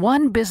approved in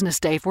 1 business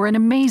day for an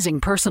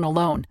amazing personal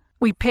loan.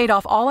 We paid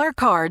off all our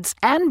cards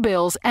and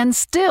bills and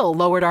still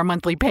lowered our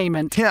monthly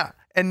payment. Yeah,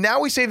 and now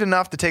we saved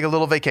enough to take a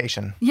little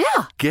vacation. Yeah.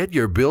 Get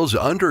your bills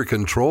under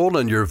control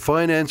and your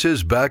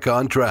finances back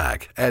on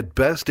track at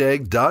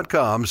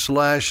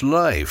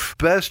bestegg.com/life.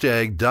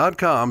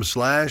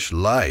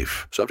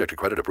 bestegg.com/life. Subject to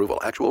credit approval.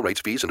 Actual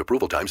rates, fees, and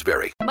approval times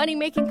vary. Money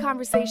Making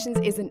Conversations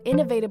is an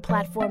innovative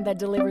platform that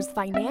delivers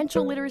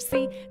financial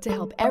literacy to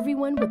help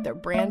everyone with their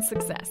brand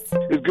success.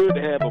 It's good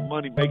to have a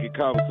money-making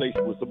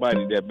conversation with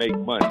somebody that makes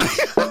money.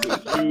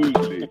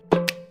 Usually.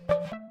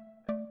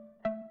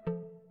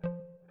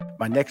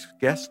 My next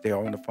guest, they're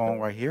on the phone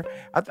right here.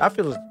 I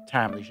feel it's a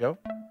timely show.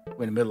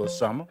 We're in the middle of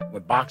summer,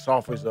 when box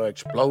office are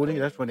exploding.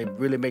 That's when they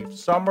really make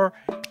summer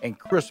and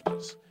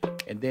Christmas.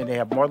 And then they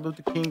have Martin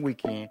Luther King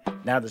weekend.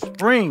 Now the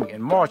spring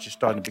and March is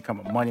starting to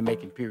become a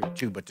money-making period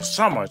too. But the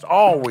summer has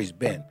always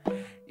been,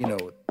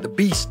 the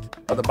beast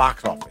of the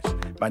box office.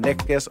 My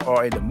next guests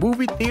are in the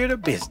movie theater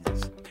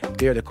business.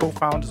 They're the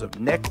co-founders of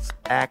Next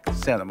Act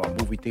Cinema,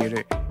 movie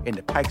theater in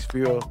the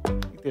Pikesville, I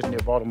think it's near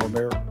Baltimore,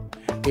 Maryland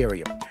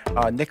area.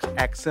 Next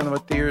Act Cinema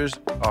theaters,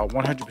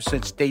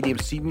 100% stadium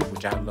seating,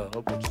 which I love,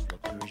 which is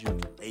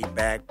luxurious, laid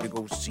back, big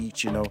old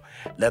seats,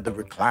 leather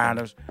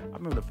recliners. I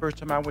remember the first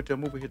time I went to a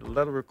movie here, the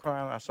leather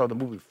recliner, I saw the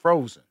movie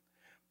Frozen.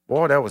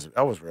 Boy, that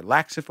was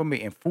relaxing for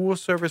me. And full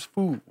service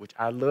food, which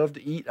I love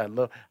to eat. I'm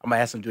gonna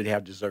ask them, do they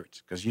have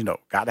desserts? Because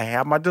gotta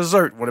have my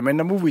dessert when I'm in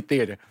the movie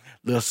theater,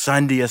 little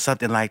sundae or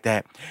something like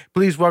that.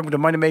 Please welcome to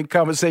Money Making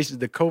Conversations,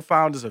 the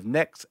co-founders of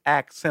Next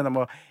Act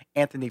Cinema,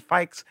 Anthony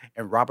Fykes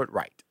and Robert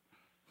Wright.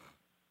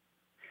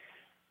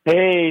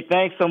 Hey,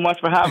 thanks so much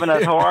for having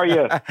us. How are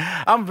you?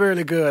 I'm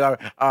really good.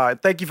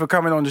 Thank you for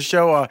coming on the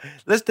show.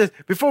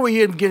 Before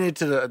we even get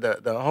into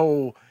the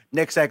whole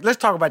Next Act, let's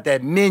talk about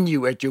that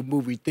menu at your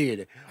movie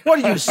theater.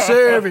 What are you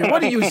serving?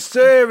 What are you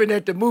serving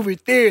at the movie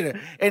theater?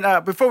 And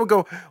before we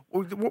go,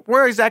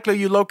 where exactly are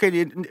you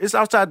located? It's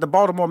outside the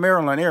Baltimore,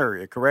 Maryland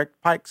area, correct,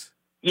 Pikes?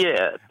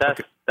 Yeah, that's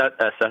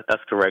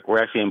correct.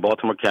 We're actually in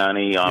Baltimore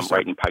County,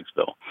 right in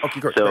Pikesville. Okay,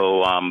 great.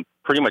 So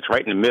pretty much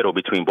right in the middle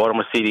between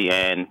Baltimore City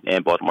and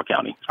Baltimore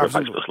County, where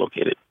Pikesville is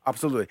located.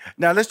 Absolutely.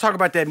 Now let's talk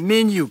about that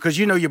menu, because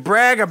you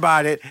brag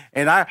about it,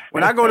 and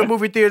when I go to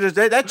movie theaters,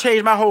 that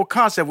changed my whole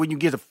concept when you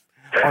get or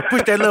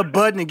push that little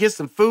button and get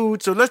some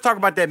food. So let's talk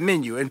about that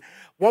menu. And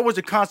what was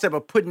the concept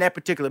of putting that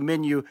particular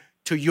menu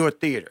to your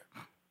theater?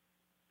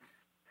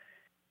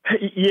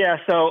 Yeah,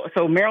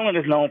 so Maryland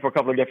is known for a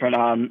couple of different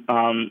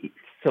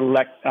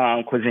select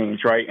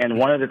cuisines, right? And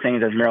one of the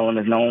things that Maryland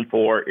is known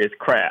for is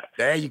crab.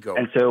 There you go.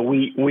 And so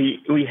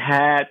we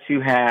had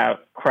to have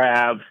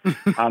crabs,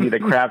 either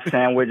crab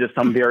sandwiches,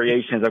 some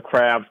variations of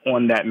crabs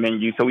on that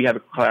menu. So we have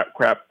a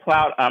crab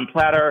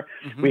platter.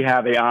 Mm-hmm. We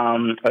have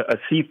a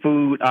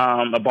seafood,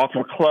 a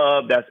Baltimore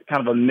club that's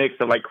kind of a mix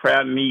of like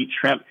crab meat,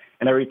 shrimp,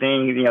 and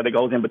everything that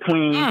goes in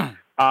between.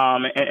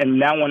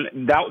 And that one,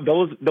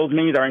 those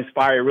menus are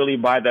inspired really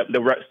by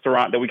the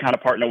restaurant that we kind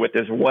of partner with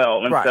as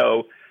well. And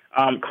so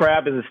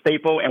crab is a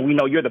staple, and we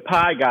know you're the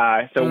pie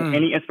guy. So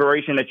any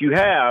inspiration that you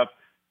have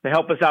to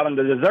help us out on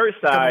the dessert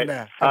side,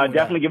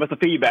 definitely give us a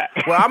feedback.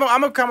 Well, I'm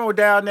going to come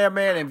down there,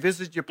 man, and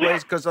visit your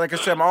place because, like I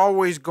said, I'm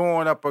always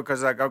going up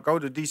because I go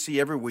to D.C.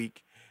 every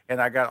week, and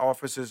I got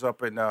offices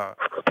up in talent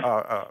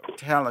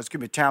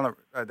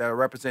that are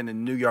representing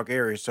the New York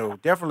area. So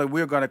definitely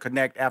we're going to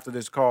connect after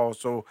this call.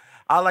 So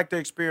I like to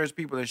experience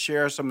people and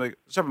share some of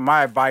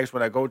my advice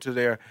when I go to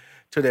their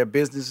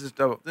businesses,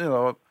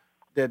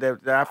 that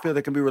I feel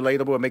that can be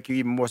relatable and make you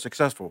even more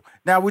successful.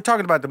 Now, we're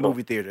talking about the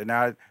movie theater.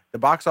 Now, the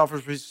box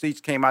office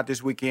receipts came out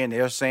this weekend.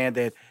 They're saying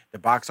that the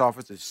box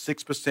office is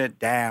 6%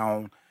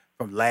 down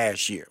from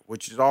last year,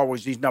 which is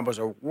always, these numbers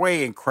are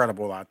way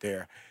incredible out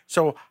there.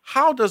 So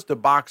how does the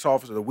box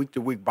office or the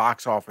week-to-week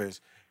box office,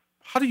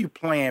 how do you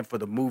plan for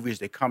the movies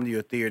that come to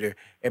your theater?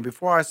 And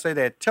before I say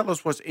that, tell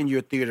us what's in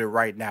your theater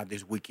right now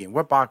this weekend.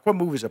 What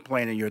movies are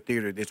playing in your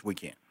theater this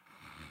weekend?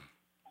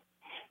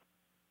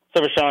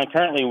 So, Rashawn,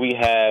 currently we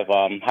have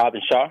Hobbs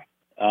and Shaw,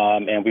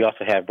 and we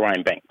also have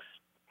Brian Banks.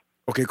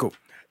 Okay, cool.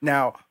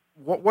 Now,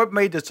 what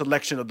made the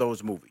selection of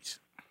those movies?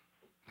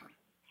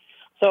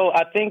 So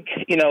I think,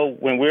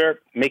 when we're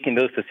making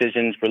those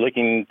decisions, we're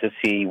looking to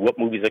see what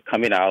movies are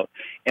coming out,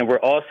 and we're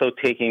also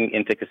taking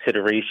into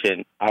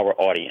consideration our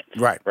audience.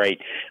 Right.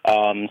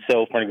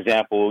 So, for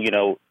example,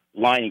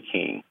 Lion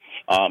King.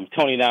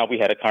 Tony and I, we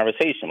had a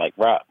conversation, like,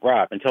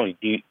 Rob and Tony,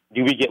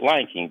 do we get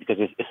Lion King? Because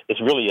it's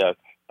really a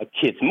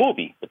kid's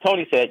movie. But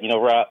Tony said,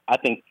 Rob, I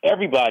think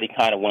everybody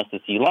kind of wants to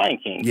see Lion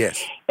King.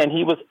 Yes. And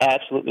he was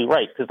absolutely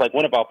right. Because, like,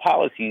 one of our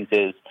policies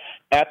is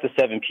after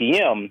 7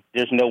 p.m.,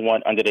 there's no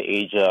one under the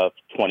age of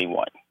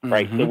 21,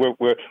 right? So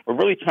we're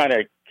really trying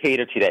to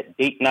cater to that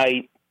date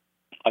night,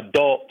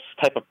 adults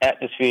type of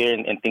atmosphere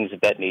and things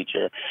of that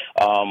nature.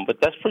 But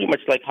that's pretty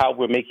much like how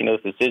we're making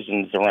those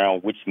decisions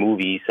around which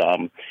movies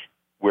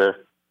we're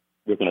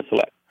going to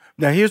select.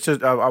 Now,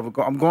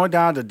 I'm going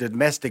down to the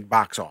domestic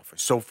box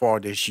office so far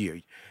this year.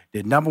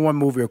 The number one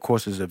movie, of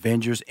course, is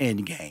Avengers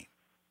Endgame.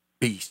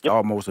 Beast,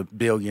 almost $1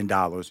 billion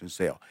in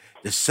sale.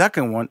 The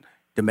second one,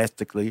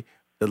 domestically,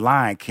 The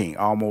Lion King,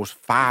 almost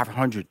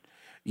 $500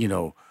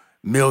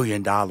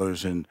 million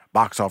in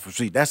box office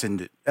receipt. That's in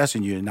the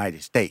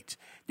United States.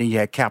 Then you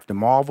had Captain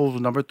Marvel,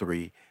 number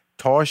 3,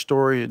 Toy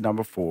Story,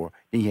 number 4.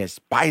 Then you had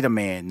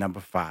Spider-Man,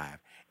 number 5,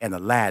 and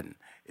Aladdin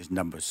is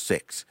number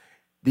 6.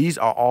 These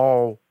are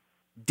all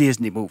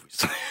Disney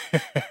movies.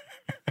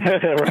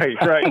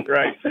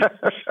 Right.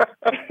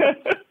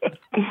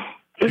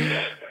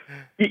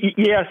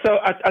 Yeah, so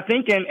I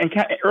think and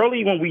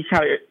early when we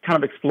kind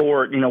of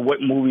explored,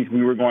 what movies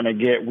we were going to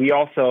get, we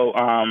also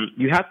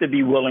you have to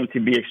be willing to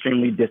be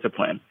extremely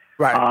disciplined,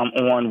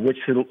 on which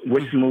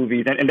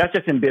movies, and that's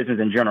just in business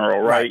in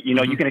general, right?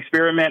 You can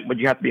experiment, but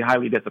you have to be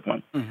highly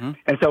disciplined.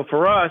 And so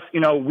for us,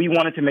 we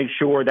wanted to make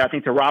sure that, I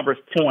think to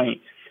Robert's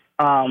point,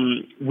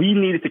 we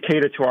needed to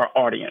cater to our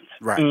audience,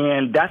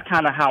 and that's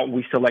kind of how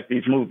we select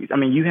these movies. I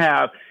mean, you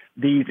have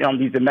these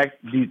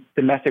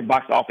domestic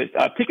box office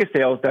ticket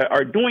sales that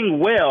are doing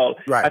well.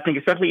 I think,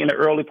 especially in the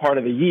early part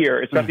of the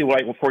year, especially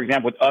like, for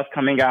example, with Us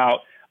coming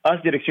out, Us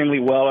did extremely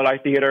well at our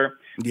theater.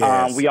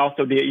 Yes. We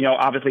also did,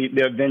 obviously,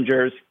 the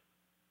Avengers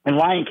and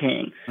Lion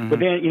King. But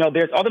then,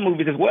 there's other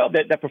movies as well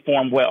that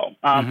perform well.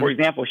 For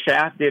example,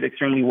 Shaft did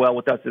extremely well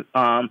with us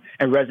and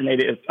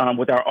resonated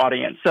with our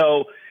audience.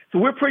 So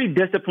we're pretty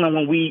disciplined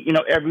when we,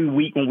 every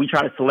week when we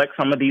try to select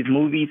some of these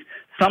movies.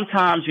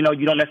 Sometimes, you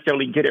don't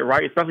necessarily get it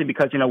right, especially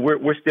because,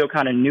 we're still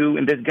kind of new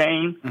in this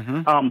game.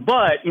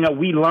 But,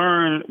 we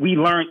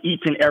learn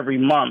each and every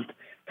month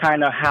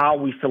kind of how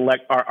we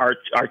select our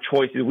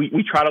choices.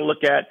 We try to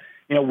look at,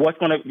 what's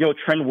going to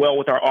trend well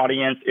with our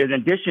audience in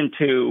addition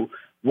to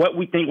what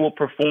we think will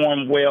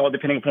perform well,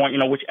 depending upon,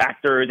 which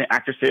actors and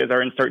actresses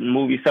are in certain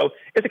movies. So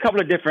it's a couple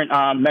of different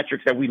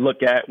metrics that we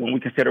look at when we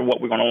consider what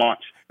we're going to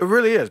launch. It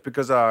really is,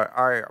 because I'm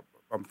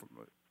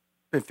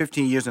been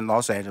 15 years in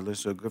Los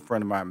Angeles. A good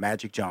friend of mine,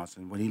 Magic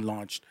Johnson, when he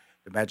launched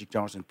the Magic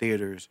Johnson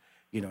Theaters,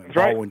 in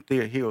Baldwin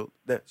Theater,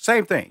 the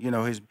same thing.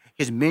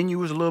 His menu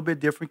was a little bit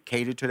different,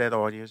 catered to that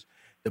audience.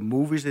 The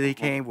movies that he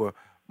came were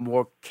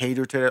more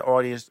catered to that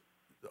audience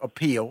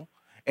appeal.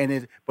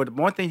 But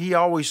one thing he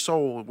always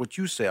sold, what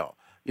you sell,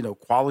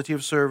 quality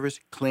of service,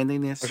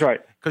 cleanliness. That's right.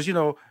 Because,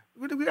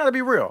 we got to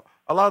be real.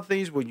 A lot of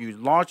things, when you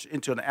launch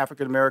into an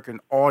African-American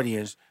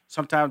audience,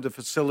 sometimes the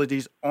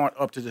facilities aren't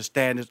up to the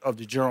standards of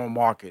the general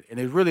market. And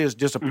it really is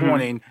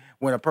disappointing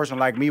when a person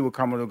like me would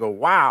come in and go,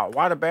 wow,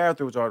 why the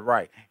bathrooms aren't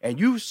right? And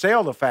you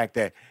sell the fact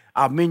that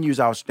our menu's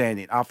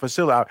outstanding, our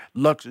facility,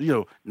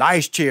 our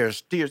nice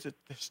chairs,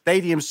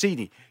 stadium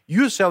seating.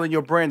 You're selling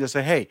your brand to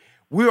say, hey,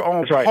 we're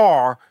on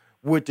par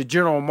with the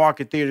general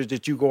market theaters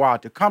that you go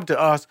out to. Come to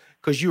us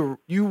because you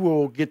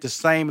will get the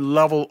same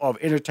level of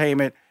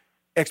entertainment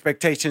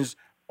expectations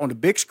on the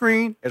big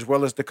screen, as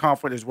well as the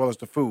comfort, as well as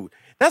the food.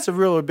 That's a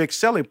really big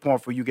selling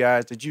point for you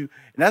guys and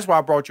that's why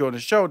I brought you on the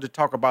show to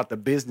talk about the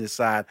business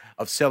side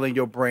of selling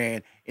your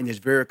brand in this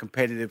very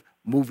competitive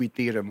movie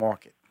theater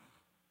market.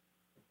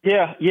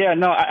 Yeah,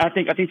 no, I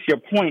think to your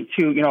point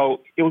too,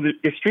 it was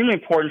extremely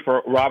important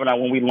for Rob and I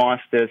when we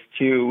launched this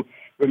to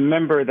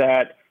remember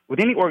that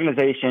with any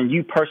organization,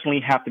 you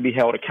personally have to be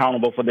held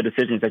accountable for the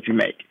decisions that you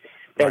make,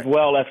 as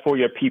well as for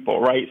your people,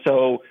 right?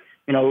 So,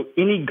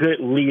 any good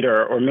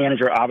leader or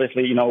manager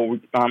obviously,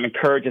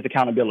 encourages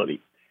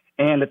accountability.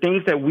 And the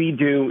things that we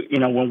do,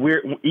 when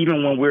we're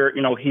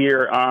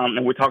here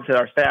and we're talking to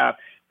our staff,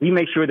 we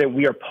make sure that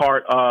we are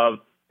part of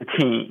the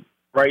team,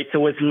 right?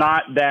 So it's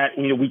not that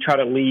we try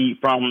to lead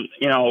from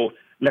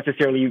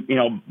necessarily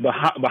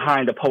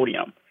behind the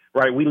podium,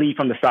 right? We lead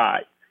from the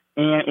side,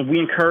 and we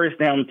encourage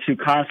them to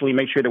constantly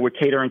make sure that we're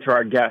catering to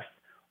our guests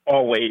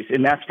always.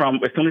 And that's from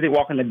as soon as they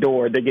walk in the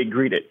door, they get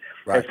greeted.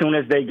 Right. As soon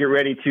as they get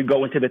ready to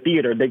go into the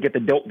theater, they get the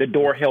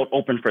door held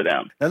open for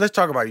them. Now let's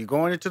talk about you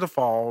going into the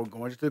fall,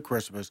 going into the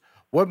Christmas.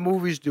 What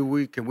movies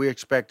can we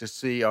expect to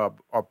see are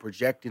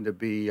projecting to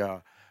be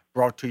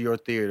brought to your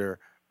theater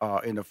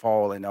in the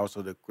fall, and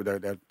also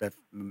that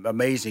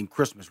amazing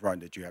Christmas run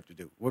that you have to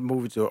do? What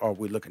movies are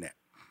we looking at?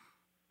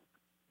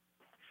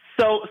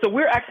 So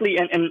we're actually,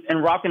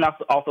 and Rob and I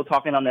also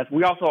talking on this,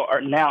 we also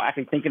are now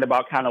actually thinking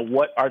about kind of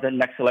what are the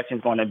next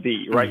selections going to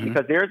be, right? Mm-hmm.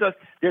 Because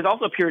there's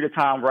also a period of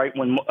time, right,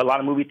 when a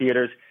lot of movie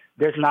theaters,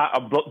 there's not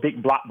a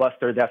big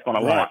blockbuster that's going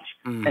to launch.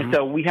 Mm-hmm. And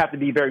so we have to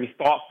be very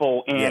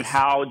thoughtful in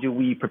how do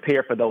we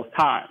prepare for those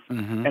times.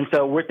 Mm-hmm. And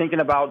so we're thinking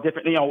about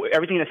different,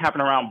 everything that's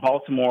happening around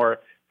Baltimore,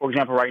 for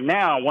example, right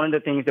now. One of the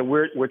things that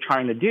we're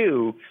trying to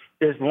do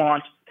is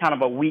launch kind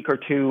of a week or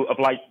two of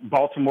like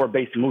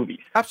Baltimore-based movies.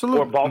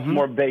 Absolutely. Or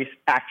Baltimore-based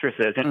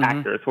actresses and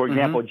actors. For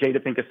example, Jada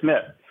Pinkett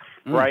Smith,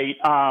 right?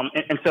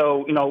 And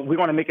so, we're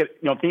going to make it,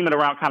 theme it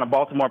around kind of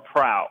Baltimore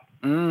proud,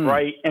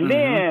 right? And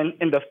then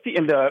in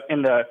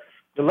the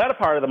latter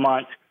part of the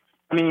month,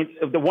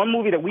 the one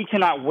movie that we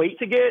cannot wait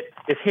to get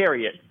is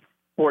Harriet,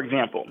 for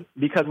example,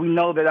 because we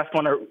know that that's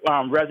going to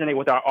resonate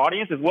with our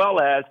audience as well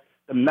as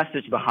the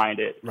message behind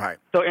it. Right.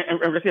 So,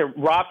 and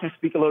Rob can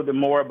speak a little bit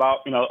more about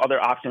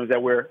other options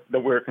that we're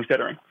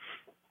considering.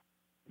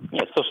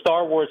 Yeah. So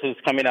Star Wars is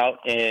coming out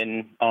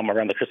in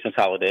around the Christmas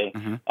holiday.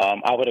 Mm-hmm.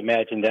 I would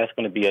imagine that's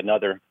going to be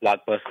another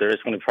blockbuster.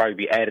 It's going to probably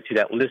be added to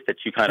that list that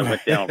you kind of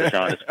went down,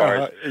 Rashawn, as far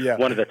as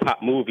one of the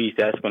top movies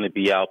that's going to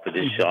be out for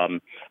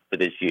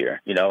this year.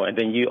 And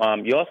then you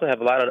also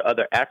have a lot of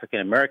other African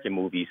American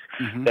movies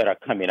that are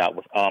coming out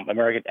with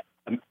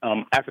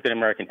African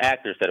American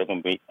actors that are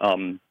going to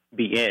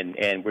be in,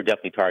 and we're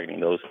definitely targeting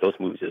those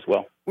movies as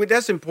well. Well,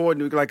 that's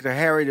important. Like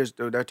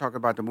they're talking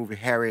about the movie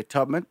Harriet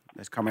Tubman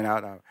that's coming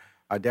out.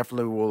 I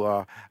definitely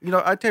will.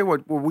 I tell you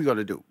what we're going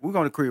to do. We're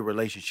going to create a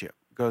relationship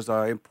because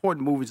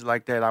important movies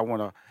like that, I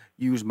want to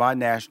use my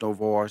national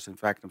voice. In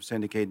fact, I'm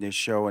syndicating this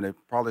show, and it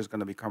probably is going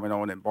to be coming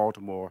on in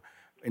Baltimore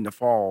in the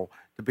fall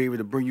to be able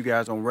to bring you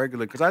guys on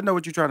regularly, because I know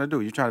what you're trying to do.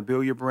 You're trying to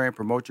build your brand,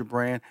 promote your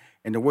brand,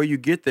 and the way you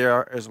get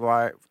there is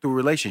like through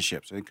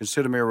relationships. And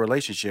consider me a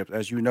relationship.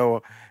 As you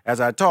know,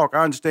 as I talk,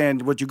 I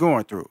understand what you're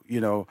going through.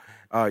 You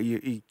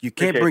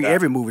can't bring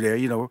every movie there.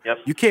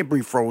 You can't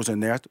bring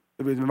Frozen there.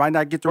 It might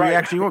not get the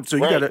reaction you want. So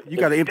you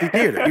got an empty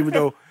theater, even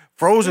though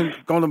Frozen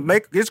gonna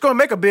make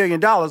 $1 billion,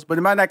 but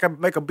it might not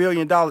make $1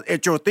 billion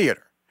at your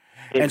theater.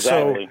 Exactly. And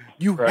so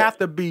you have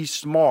to be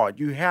smart.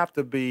 You have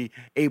to be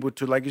able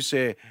to, like you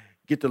said,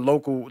 get the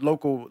local.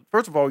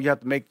 First of all, you have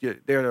to make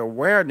their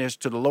awareness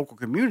to the local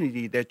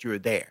community that you're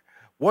there.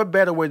 What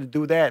better way to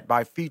do that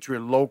by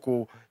featuring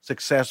local,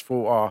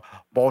 successful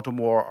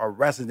Baltimore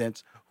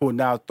residents who are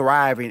now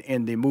thriving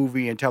in the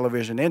movie and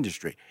television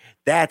industry?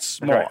 That's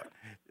smart. Right.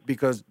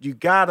 Because you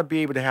got to be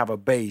able to have a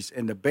base,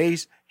 and the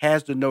base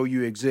has to know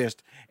you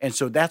exist. And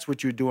so that's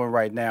what you're doing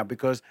right now.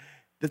 Because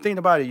the thing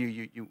about it,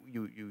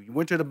 you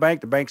went to the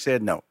bank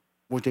said no,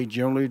 which they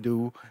generally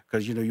do,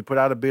 because you put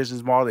out a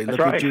business model, they look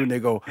at you and they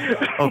go,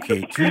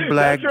 okay, two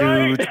black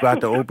dudes about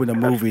to open a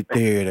movie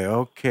theater.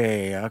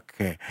 Okay.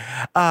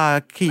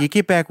 Can you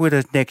get back with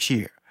us next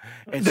year?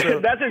 And so,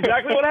 that's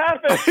exactly what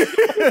happened.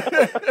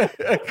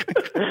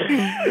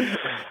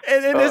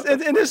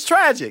 and it's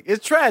tragic.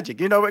 It's tragic,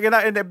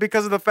 and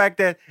because of the fact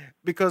that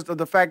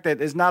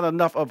there's not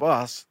enough of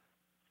us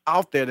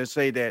out there to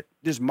say that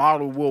this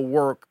model will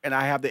work, and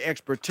I have the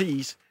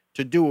expertise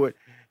to do it.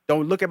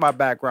 Don't look at my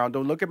background.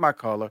 Don't look at my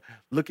color.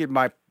 Look at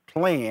my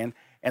plan,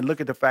 and look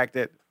at the fact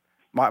that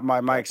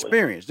my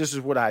experience. This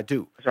is what I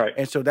do. That's right.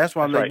 And so that's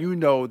why I'm letting you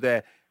know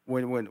that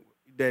when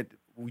that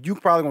you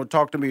probably going to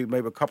talk to me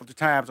maybe a couple of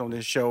times on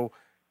this show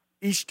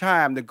each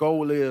time the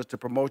goal is to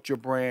promote your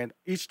brand.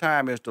 Each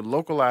time is to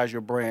localize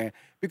your brand.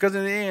 Because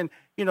in the end,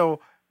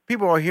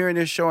 people are hearing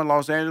this show in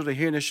Los Angeles, they're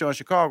hearing this show in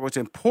Chicago. It's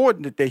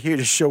important that they hear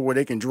this show where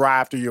they can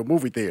drive to your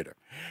movie theater.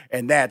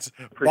 And that's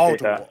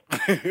Baltimore.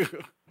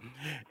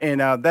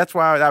 And that's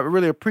why I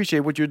really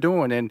appreciate what you're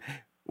doing. And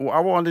I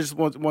want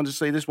to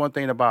say this one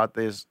thing about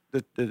this.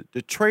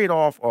 The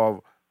trade-off of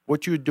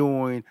what you're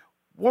doing,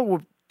 what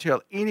would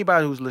tell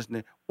anybody who's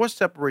listening, what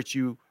separates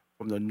you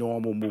from the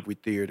normal movie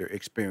theater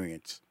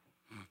experience?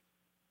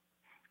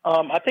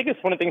 I think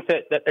it's one of the things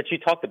that you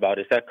talked about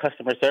is that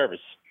customer service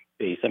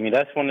piece. I mean,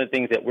 that's one of the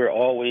things that we're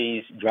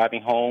always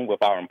driving home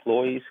with our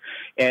employees.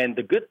 And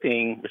the good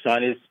thing,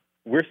 Rashawn, is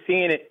we're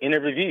seeing it in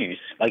the reviews.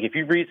 Like if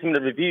you read some of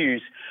the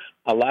reviews,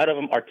 a lot of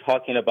them are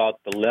talking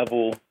about the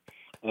level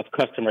of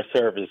customer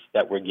service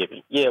that we're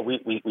giving. Yeah,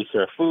 we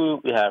serve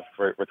food, we have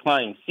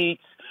reclining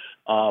seats,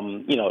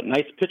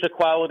 nice picture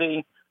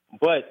quality,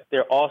 but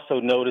they're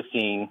also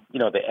noticing,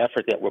 the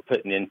effort that we're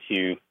putting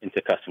into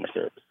customer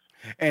service.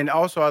 And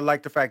also, I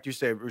like the fact you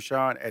said,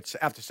 Rashawn,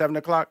 after 7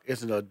 o'clock,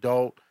 it's an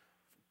adult,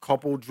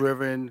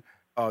 couple-driven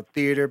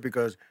theater,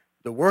 because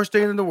the worst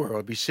thing in the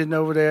world be sitting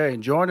over there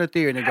enjoying the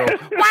theater and go,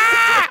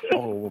 "Wah!"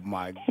 Oh,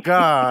 my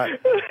God.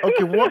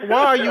 Okay,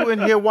 why are you in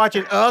here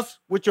watching Us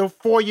with your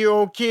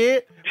 4-year-old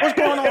kid? What's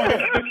going on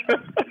here?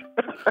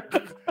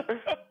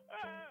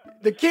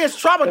 The kid's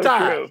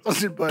traumatized.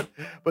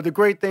 But the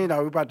great thing,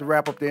 now we're about to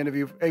wrap up the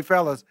interview. Hey,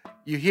 fellas,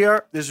 you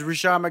here? This is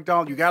Rashawn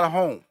McDonald. You got a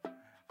home.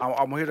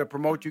 I'm here to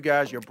promote you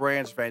guys. Your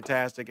brand's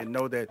fantastic. And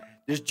know that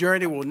this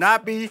journey will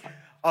not be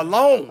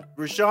alone.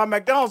 Rashawn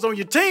McDonald's on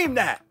your team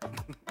now.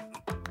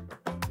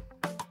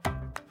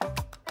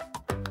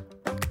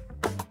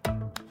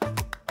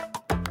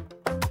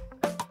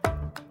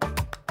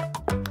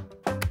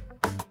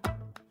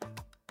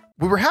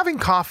 We were having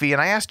coffee,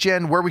 and I asked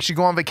Jen where we should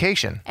go on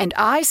vacation. And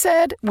I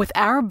said, with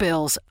our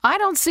bills, I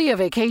don't see a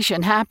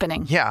vacation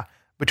happening. Yeah,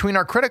 between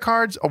our credit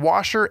cards, a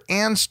washer,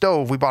 and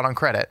stove we bought on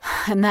credit.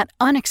 And that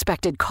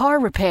unexpected car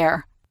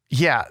repair.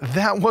 Yeah,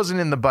 that wasn't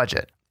in the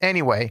budget.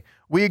 Anyway,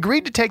 we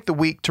agreed to take the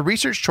week to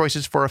research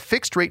choices for a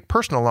fixed-rate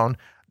personal loan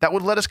that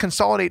would let us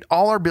consolidate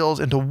all our bills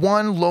into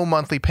one low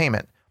monthly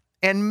payment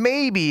and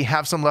maybe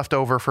have some left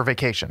over for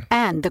vacation.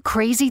 And the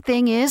crazy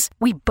thing is,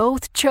 we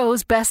both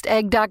chose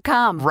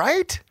bestegg.com.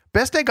 Right?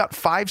 Best Egg got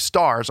 5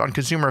 stars on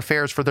Consumer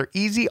Affairs for their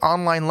easy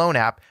online loan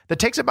app that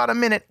takes about a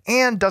minute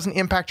and doesn't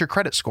impact your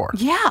credit score.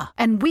 Yeah,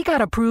 and we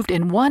got approved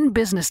in 1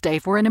 business day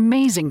for an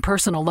amazing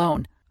personal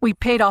loan. We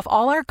paid off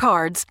all our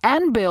cards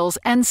and bills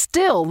and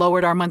still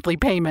lowered our monthly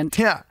payment.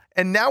 Yeah,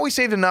 and now we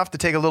saved enough to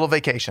take a little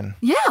vacation.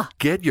 Yeah.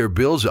 Get your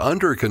bills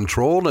under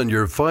control and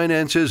your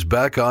finances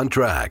back on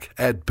track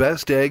at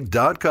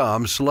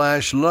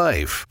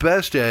bestegg.com/life.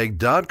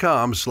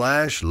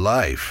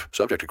 bestegg.com/life.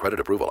 Subject to credit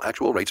approval.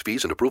 Actual rates,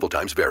 fees, and approval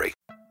times vary.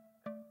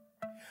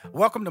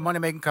 Welcome to Money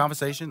Making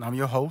Conversation. I'm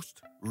your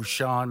host,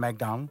 Rashawn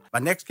McDonald. My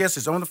next guest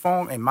is on the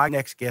phone, and my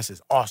next guest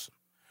is awesome.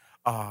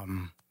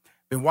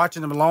 Been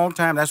watching him a long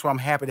time. That's why I'm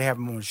happy to have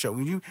him on the show.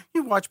 When you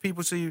watch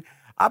people see,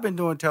 I've been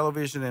doing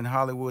television in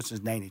Hollywood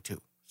since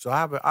 '92. So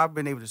I've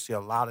been able to see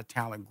a lot of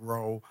talent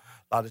grow,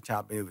 a lot of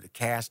talent, been able to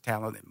cast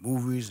talent in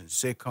movies and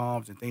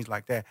sitcoms and things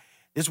like that.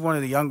 This is one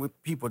of the young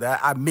people that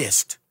I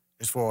missed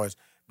as far as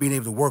being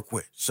able to work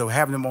with. So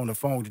having him on the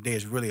phone today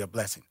is really a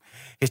blessing.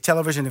 His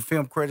television and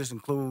film credits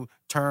include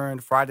Turn,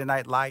 Friday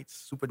Night Lights,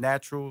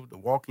 Supernatural, The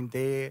Walking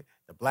Dead,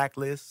 The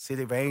Blacklist,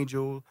 City of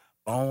Angels,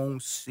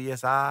 Bones,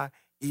 CSI,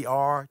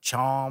 ER,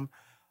 Charm,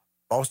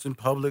 Boston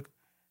Public,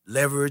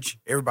 Leverage.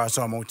 Everybody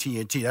saw him on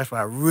TNT. That's when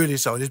I really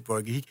saw this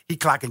boy. He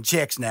clocking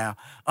checks now.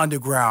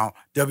 Underground,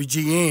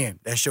 WGN.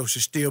 That show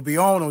should still be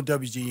on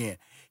WGN.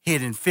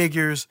 Hidden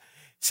Figures,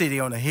 City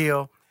on the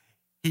Hill.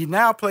 He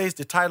now plays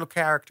the title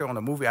character on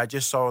a movie I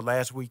just saw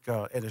last week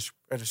at a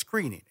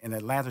screening in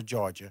Atlanta,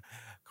 Georgia,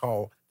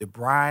 called The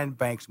Brian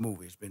Banks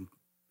Movie. It's being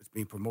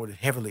promoted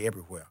heavily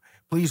everywhere.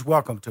 Please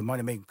welcome to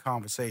Money Making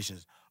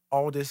Conversations,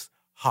 Aldis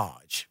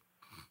Hodge.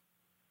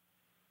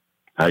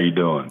 How you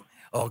doing?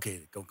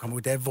 Okay, go come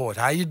with that voice.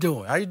 How you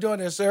doing? How you doing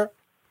there, sir?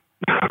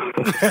 I'm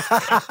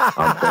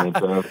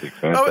fantastic.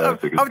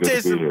 It's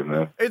good to be here,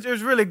 man. It's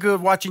really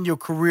good watching your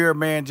career,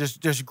 man,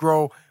 just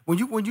grow. When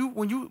you,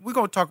 we're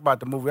gonna talk about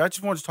the movie. I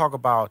just want to talk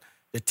about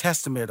the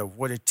testament of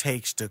what it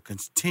takes to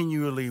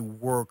continually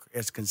work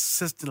as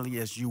consistently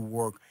as you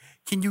work.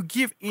 Can you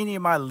give any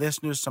of my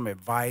listeners some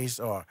advice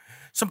or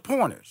some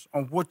pointers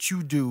on what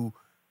you do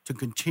to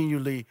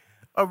continually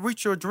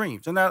reach your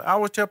dreams? And I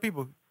always tell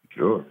people,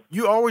 sure,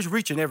 you're always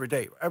reaching every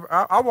day.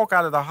 I walk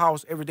out of the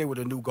house every day with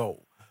a new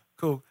goal.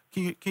 Cool.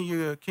 Can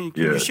you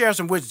share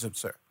some wisdom,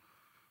 sir?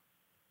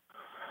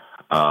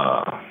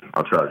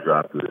 I'll try to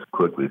drive through this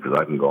quickly because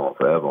I can go on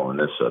forever on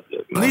this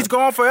subject. Man. Please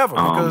go on forever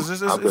because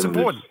it's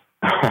important.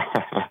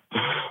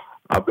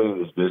 I've been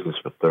in this business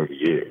for 30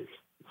 years.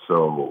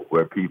 So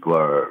where people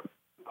are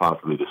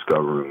possibly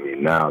discovering me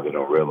now, they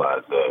don't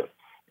realize that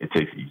it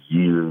takes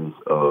years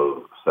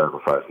of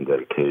sacrifice and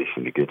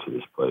dedication to get to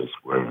this place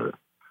where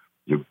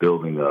you're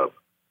building up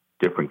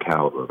different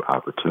caliber of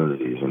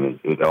opportunities. And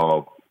it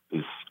all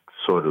is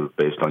sort of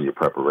based on your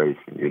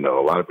preparation. You know,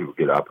 a lot of people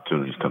get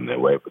opportunities come their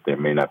way, but they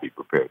may not be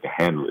prepared to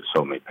handle it,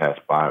 so they pass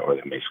by or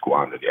they may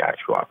squander the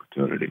actual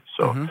opportunity.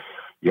 So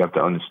you have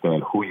to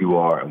understand who you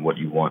are and what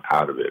you want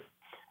out of it.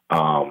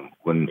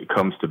 When it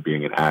comes to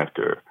being an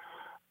actor,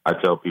 I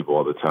tell people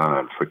all the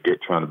time, forget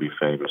trying to be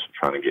famous or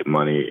trying to get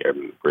money.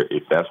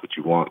 If that's what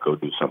you want, go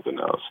do something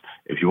else.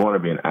 If you want to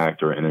be an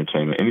actor or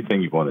entertainment,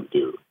 anything you want to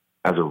do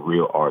as a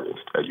real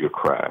artist at your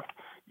craft,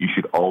 you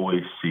should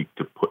always seek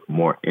to put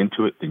more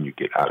into it than you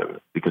get out of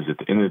it, because at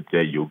the end of the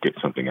day, you'll get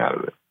something out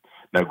of it.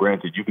 Now,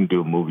 granted, you can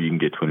do a movie, you can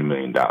get $20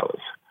 million.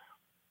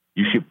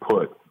 You should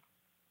put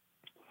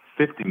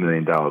 $50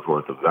 million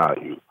worth of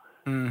value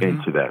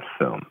into that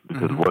film,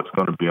 because what's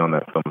going to be on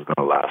that film is going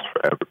to last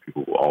forever.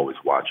 People will always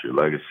watch your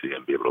legacy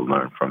and be able to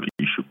learn from it.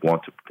 You should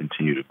want to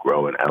continue to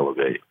grow and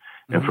elevate.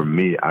 And for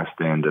me, I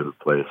stand at a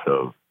place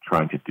of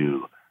trying to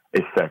do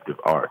effective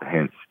art,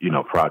 hence, you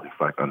know, projects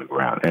like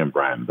Underground and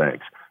Brian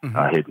Banks,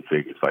 Hidden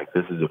Figures. Like,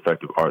 this is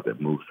effective art that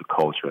moves the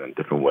culture in a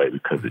different way,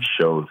 because it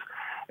shows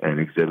and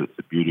exhibits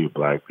the beauty of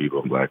Black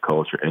people and Black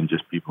culture and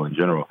just people in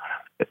general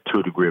to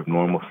a degree of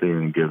normalcy,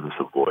 and gives us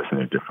a voice in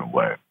a different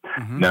way.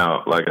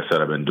 Now, like I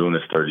said, I've been doing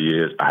this 30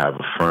 years. I have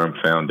a firm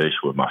foundation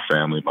with my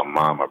family, my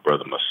mom, my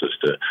brother, my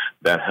sister.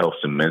 That helps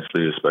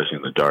immensely, especially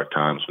in the dark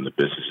times when the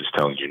business is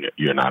telling you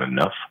you're not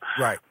enough.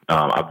 Right.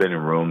 I've been in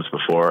rooms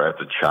before as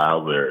a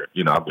child where,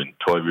 you know, I've been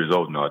 12 years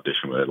old in an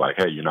audition where they're like,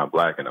 hey, you're not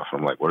Black enough.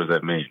 I'm like, what does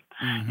that mean?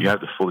 You have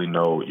to fully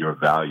know your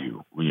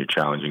value when you're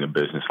challenging a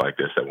business like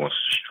this that wants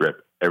to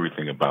strip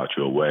everything about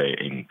you away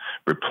and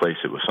replace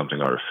it with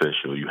something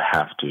artificial. You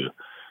have to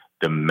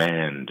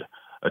demand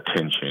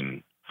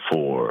attention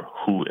for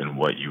who and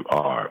what you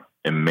are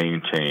and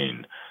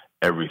maintain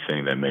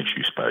everything that makes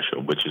you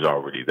special, which is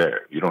already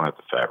there. You don't have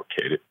to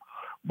fabricate it,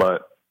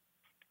 but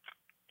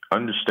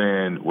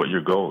understand what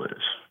your goal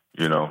is.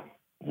 You know,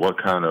 what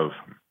kind of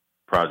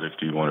projects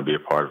do you want to be a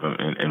part of,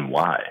 and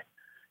why?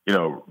 You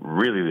know,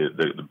 really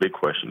the big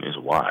question is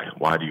why?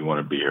 Why do you want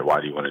to be here? Why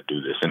do you want to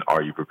do this? And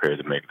are you prepared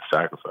to make the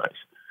sacrifice?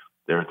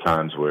 There are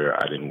times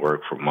where I didn't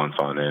work for months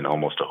on end,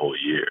 almost a whole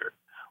year,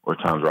 or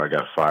times where I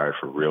got fired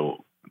for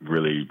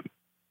really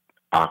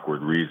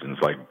awkward reasons,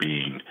 like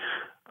being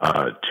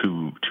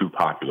too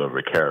popular of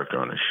a character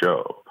on a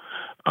show.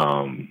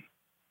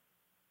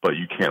 But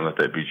you can't let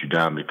that beat you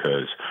down,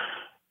 because,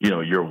 you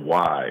know, your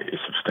why is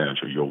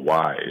substantial. Your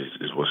why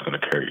is what's going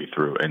to carry you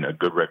through. And a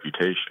good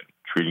reputation,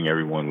 treating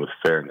everyone with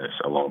fairness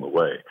along the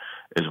way,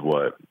 is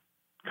what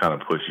kind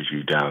of pushes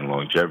you down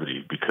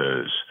longevity,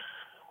 because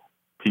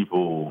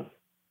people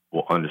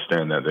will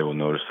understand that, they will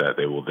notice that,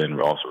 they will then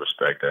also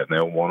respect that, and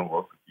they'll want to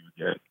work with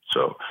you again.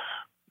 So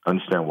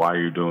understand why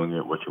you're doing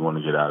it, what you want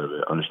to get out of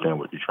it, understand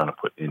what you're trying to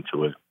put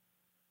into it,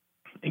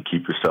 and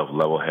keep yourself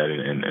level-headed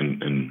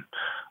and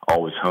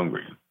always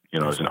hungry. You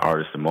know, as an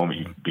artist, the moment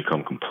you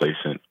become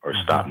complacent or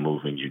stop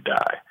moving, you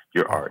die.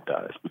 Your art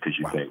dies, because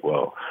you think,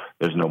 well,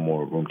 there's no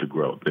more room to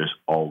grow. There's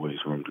always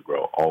room to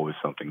grow, always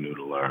something new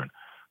to learn.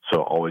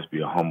 So always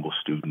be a humble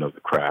student of the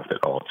craft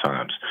at all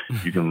times.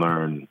 You can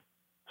learn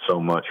so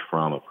much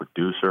from a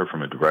producer,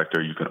 from a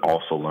director. You can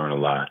also learn a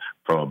lot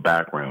from a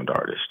background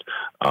artist.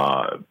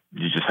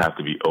 You just have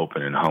to be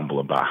open and humble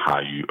about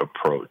how you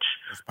approach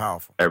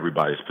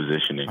everybody's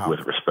positioning with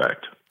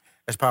respect.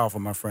 That's powerful,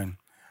 my friend.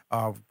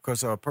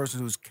 Because a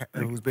person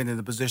who's been in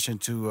the position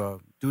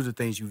to do the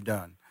things you've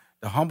done,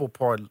 the humble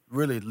part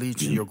really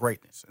leads to your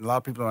greatness. And a lot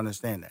of people don't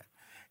understand that.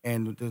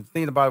 And the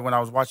thing about it, when I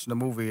was watching the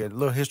movie, a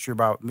little history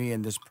about me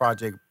and this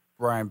project,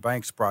 Brian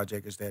Banks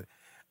project, is that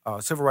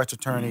civil rights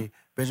attorney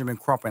Benjamin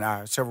Crump and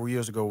I, several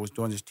years ago, was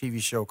doing this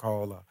TV show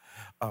called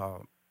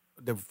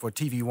for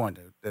TV One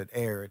that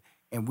aired,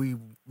 and we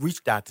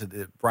reached out to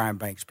the Brian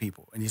Banks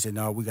people, and he said,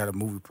 "No, we got a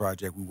movie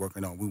project we're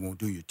working on. We won't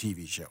do your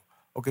TV show."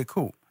 Okay,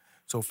 cool.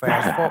 So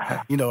fast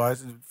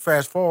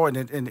forward,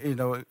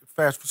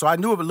 so I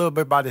knew a little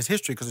bit about his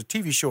history, because the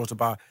TV show is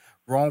about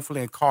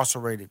wrongfully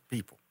incarcerated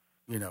people,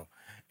 you know,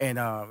 and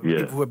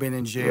people who have been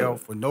in jail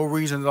for no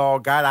reason at all,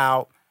 got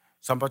out.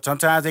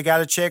 Sometimes they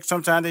got a check,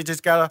 sometimes they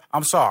just got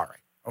I'm sorry,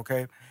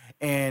 okay?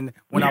 And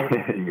when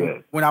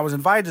I was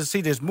invited to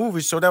see this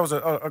movie, so that was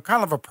a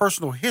kind of a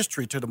personal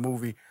history to the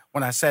movie.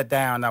 When I sat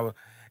down, I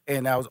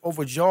was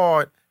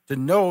overjoyed to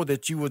know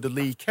that you were the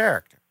lead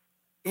character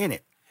in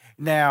it.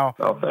 Now,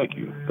 thank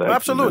you.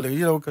 Absolutely,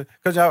 you know,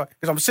 because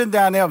I'm sitting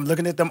down there, I'm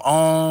looking at them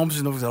arms,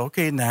 and I was like,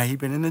 okay, now he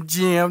been in the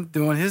gym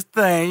doing his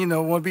thing, you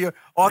know, want to be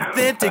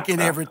authentic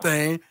and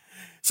everything.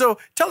 So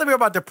tell me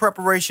about the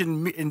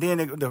preparation, and then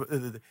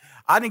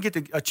I didn't get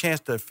a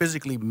chance to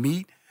physically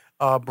meet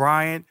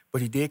Brian,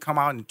 but he did come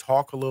out and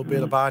talk a little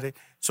bit about it.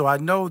 So I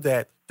know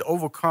that to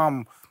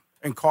overcome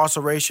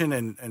incarceration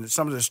and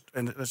some of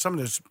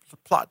this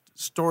plot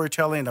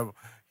storytelling of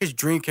his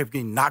dream kept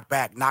getting knocked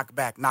back.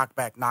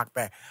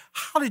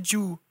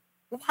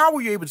 How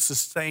were you able to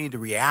sustain the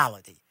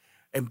reality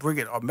and bring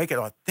it, or make it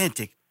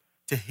authentic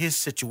to his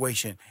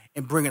situation,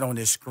 and bring it on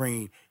this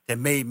screen that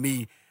made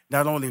me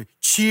not only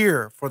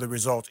cheer for the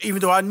results,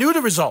 even though I knew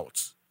the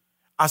results,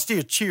 I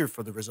still cheered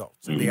for the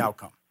results and the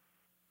outcome?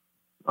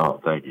 Oh,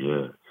 thank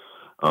you.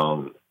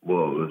 Well,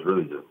 it was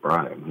really just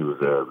Brian. He was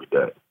there every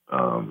day.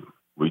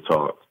 We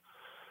talked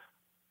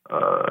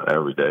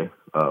every day.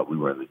 We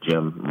were in the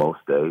gym most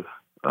days.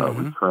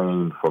 We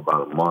trained for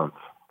about a month,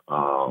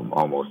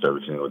 almost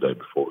every single day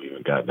before we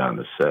even got down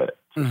to set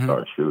to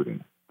start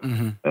shooting.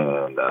 And,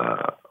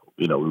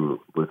 we were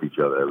with each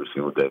other every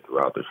single day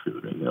throughout the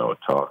shooting,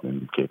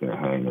 talking, kicking and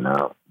hanging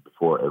out.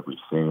 Before every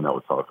scene, I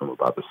would talk to him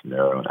about the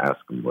scenario and ask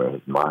him where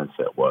his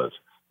mindset was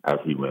as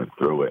he went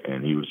through it.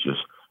 And he was just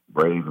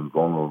brave and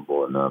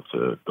vulnerable enough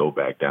to go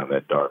back down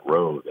that dark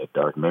road, that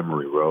dark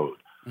memory road,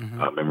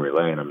 memory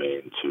lane,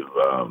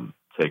 to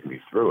take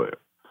me through it.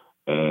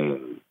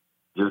 And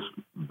just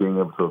being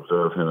able to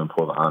observe him and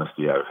pull the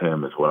honesty out of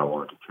him is what I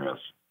wanted to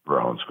transfer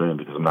on screen,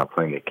 because I'm not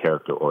playing a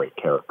character or a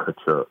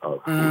caricature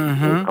of who he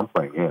is. I'm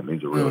playing him.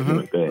 He's a real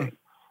human being.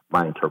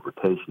 My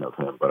interpretation of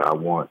him, but I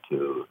want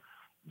to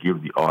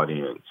give the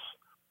audience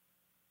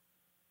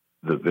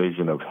the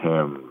vision of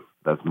him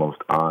that's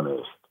most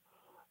honest,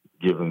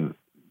 given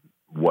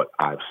what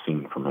I've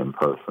seen from him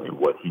personally,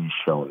 what he's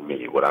shown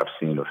me, what I've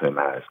seen of him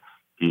as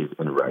he has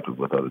interacted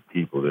with other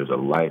people. There's a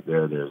light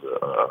there. There's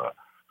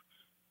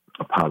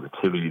a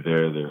positivity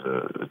there. There's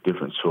a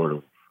different sort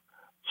of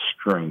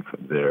strength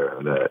there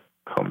that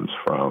comes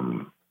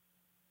from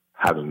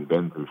having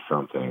been through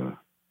something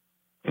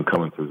and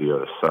coming through the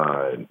other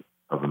side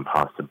of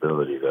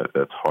impossibility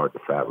that's hard to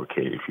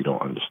fabricate if you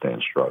don't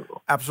understand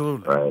struggle.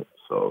 Absolutely. Right?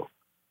 So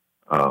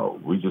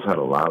we just had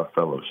a lot of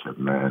fellowship,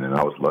 man, and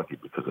I was lucky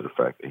because of the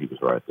fact that he was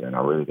right there, and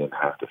I really didn't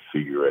have to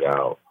figure it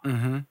out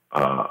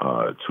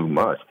too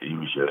much. He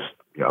was just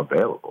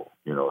available,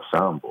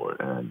 soundboard,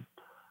 and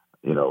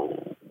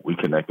we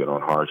connected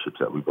on hardships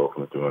that we both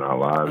went through in our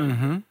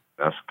lives.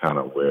 That's kind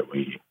of where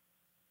we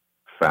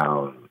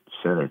found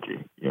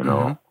synergy, in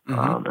our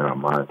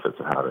mindsets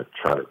of how to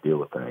try to deal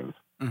with things.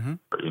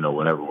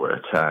 Whenever we're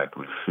attacked,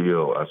 we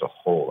feel as a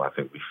whole, I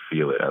think we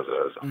feel it as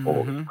a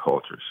whole, as a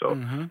culture. So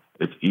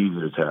it's easy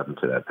to tap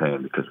into that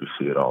pain because we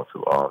see it all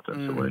too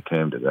often. So when it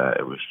came to that,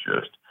 it was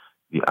just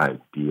the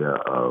idea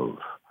of,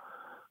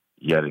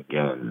 yet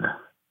again,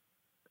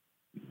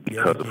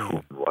 because of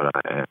who and what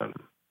I am,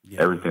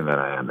 everything that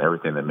I am,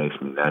 everything that makes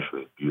me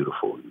naturally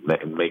beautiful,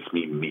 and makes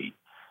me me,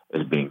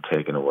 is being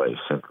taken away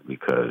simply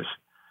because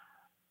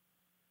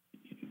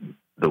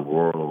the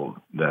world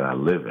that I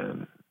live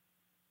in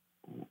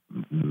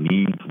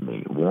needs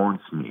me,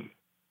 wants me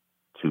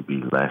to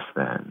be less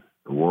than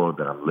the world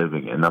that I'm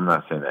living in. And I'm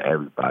not saying that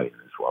everybody in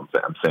this world.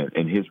 I'm saying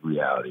in his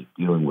reality,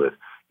 dealing with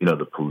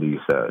the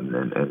police and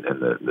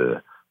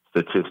the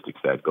statistics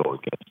that go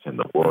against him,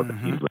 the world that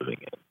he's living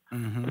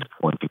in is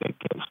pointing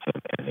against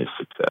him and his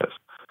success.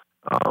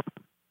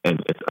 And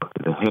it's up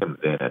to him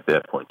then at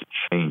that point to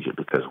change it,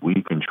 because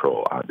we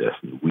control our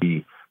destiny.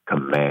 We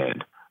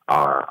command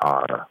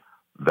our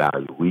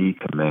value. We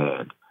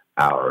command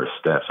our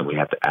steps, and we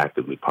have to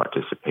actively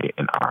participate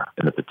in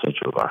the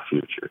potential of our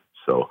future.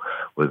 So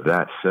with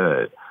that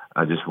said,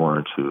 I just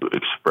wanted to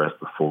express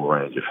the full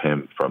range of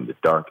him from the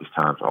darkest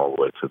times all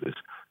the way to the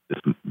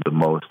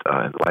most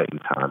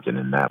enlightened times. And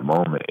in that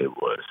moment, it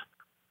was,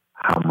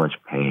 how much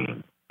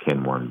pain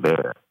can one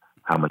bear?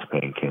 How much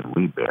pain can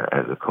we bear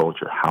as a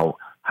culture? How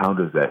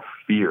does that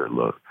fear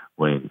look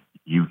when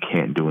you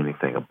can't do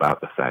anything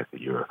about the fact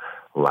that your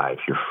life,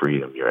 your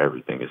freedom, your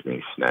everything is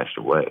being snatched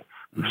away?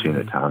 We've seen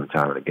it time and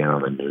time and again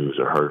on the news,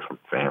 or heard from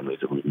families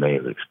that we may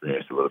have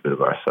experienced a little bit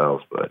of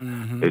ourselves, but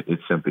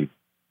it simply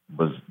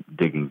was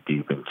digging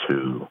deep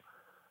into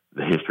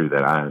the history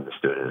that I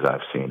understood as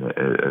I've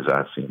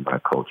seen my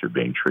culture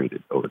being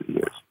treated over the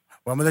years.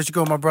 Well, I'm going to let you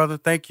go, my brother.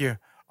 Thank you.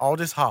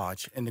 Aldis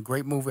Hodge in the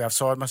great movie. I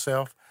saw it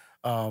myself.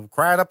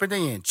 Cried up at the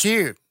end.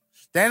 Cheered.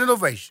 Standing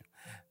ovation.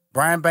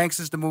 Brian Banks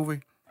is the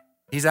movie.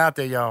 He's out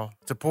there, y'all.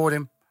 Support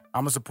him.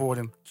 I'm going to support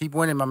him. Keep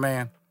winning, my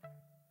man.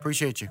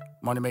 Appreciate you.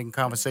 Money Making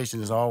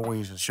Conversation is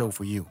always a show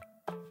for you.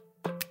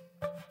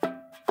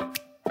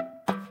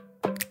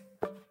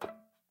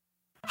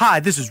 Hi,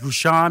 this is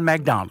Rushion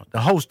McDonald, the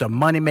host of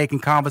Money Making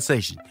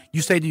Conversation.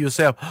 You say to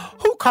yourself,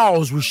 who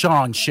calls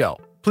Rushion's show?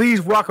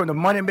 Please welcome to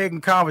Money Making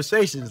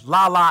Conversations,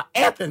 Lala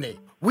Anthony.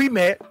 We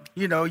met,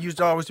 used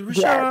to always say,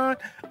 Rushion,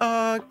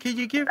 can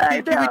we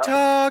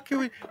talk? Can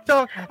we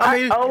talk?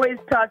 I always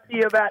talk to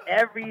you about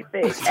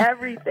everything.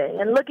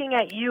 And looking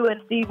at you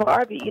and Steve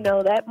Harvey,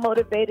 that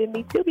motivated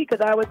me too, because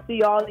I would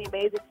see all the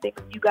amazing things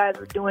you guys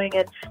were doing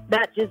and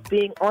not just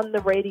being on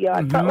the radio.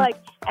 I felt like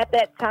at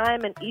that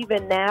time and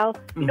even now,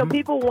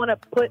 people want to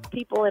put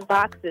people in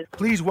boxes.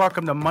 Please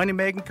welcome to Money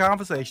Making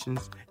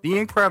Conversations, the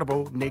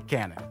incredible Nick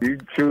Cannon. You're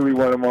truly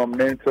one of my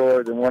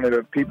mentors and one of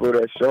the people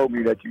that showed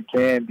me that you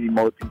can be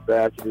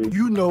multifaceted.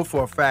 You know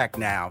for a fact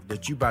now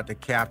that you're about to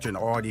capture an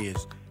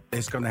audience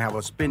that's going to have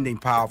a spending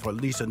power for at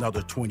least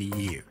another 20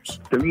 years.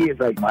 To me, it's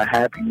like my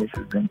happiness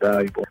is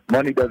invaluable.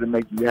 Money doesn't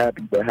make you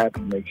happy, but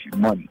happy makes you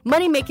money.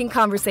 Money Making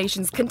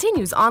Conversations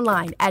continues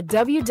online at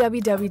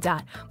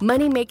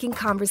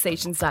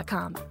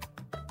www.moneymakingconversations.com.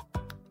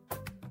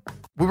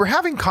 We were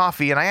having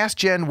coffee, and I asked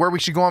Jen where we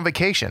should go on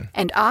vacation.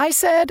 And I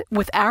said,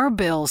 with our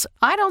bills,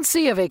 I don't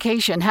see a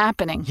vacation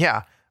happening.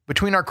 Yeah,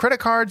 between our credit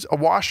cards, a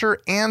washer,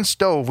 and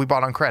stove we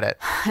bought on credit.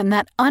 And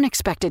that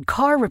unexpected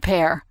car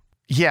repair.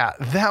 Yeah,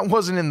 that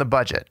wasn't in the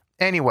budget.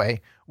 Anyway,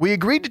 we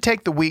agreed to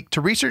take the week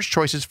to research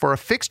choices for a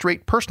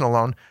fixed-rate personal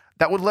loan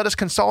that would let us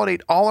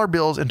consolidate all our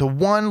bills into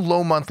one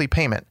low monthly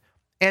payment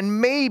and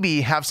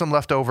maybe have some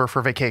left over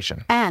for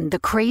vacation. And the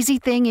crazy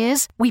thing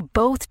is, we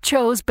both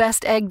chose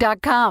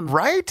bestegg.com.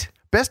 Right?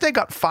 Best Egg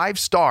got 5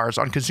 stars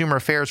on Consumer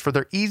Affairs for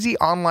their easy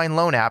online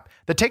loan app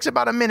that takes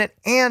about a minute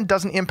and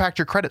doesn't impact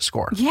your credit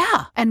score.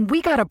 Yeah, and we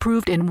got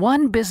approved in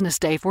 1 business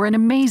day for an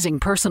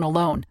amazing personal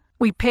loan.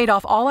 We paid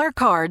off all our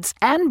cards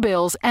and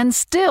bills and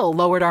still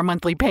lowered our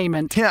monthly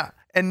payment. Yeah,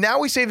 and now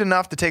we saved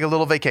enough to take a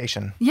little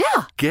vacation. Yeah.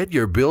 Get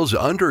your bills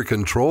under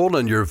control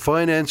and your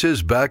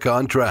finances back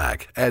on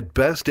track at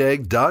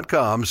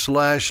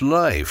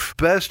bestegg.com/life.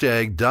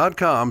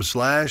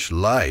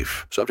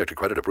 bestegg.com/life. Subject to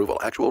credit approval.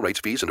 Actual rates,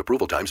 fees, and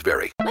approval times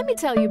vary. Let me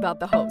tell you about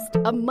the host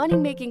of Money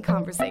Making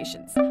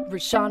Conversations,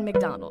 Rushion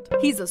McDonald.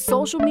 He's a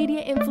social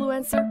media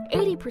influencer.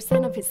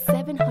 80% of his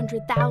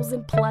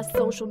 700,000 plus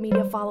social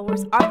media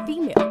followers are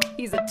female.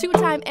 He's a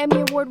 2-time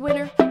Emmy Award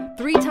winner,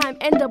 3-time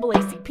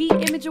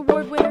NAACP Image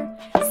Award winner,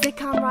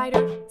 sitcom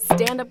writer,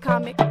 stand-up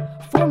comic,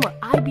 former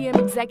IBM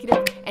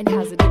executive, and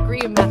has a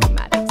degree in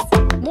mathematics.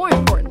 More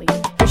importantly,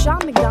 Rushion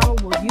McDonald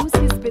will use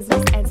his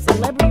business and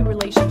celebrity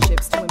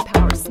relationships to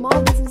empower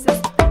small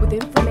businesses with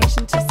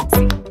information to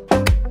succeed.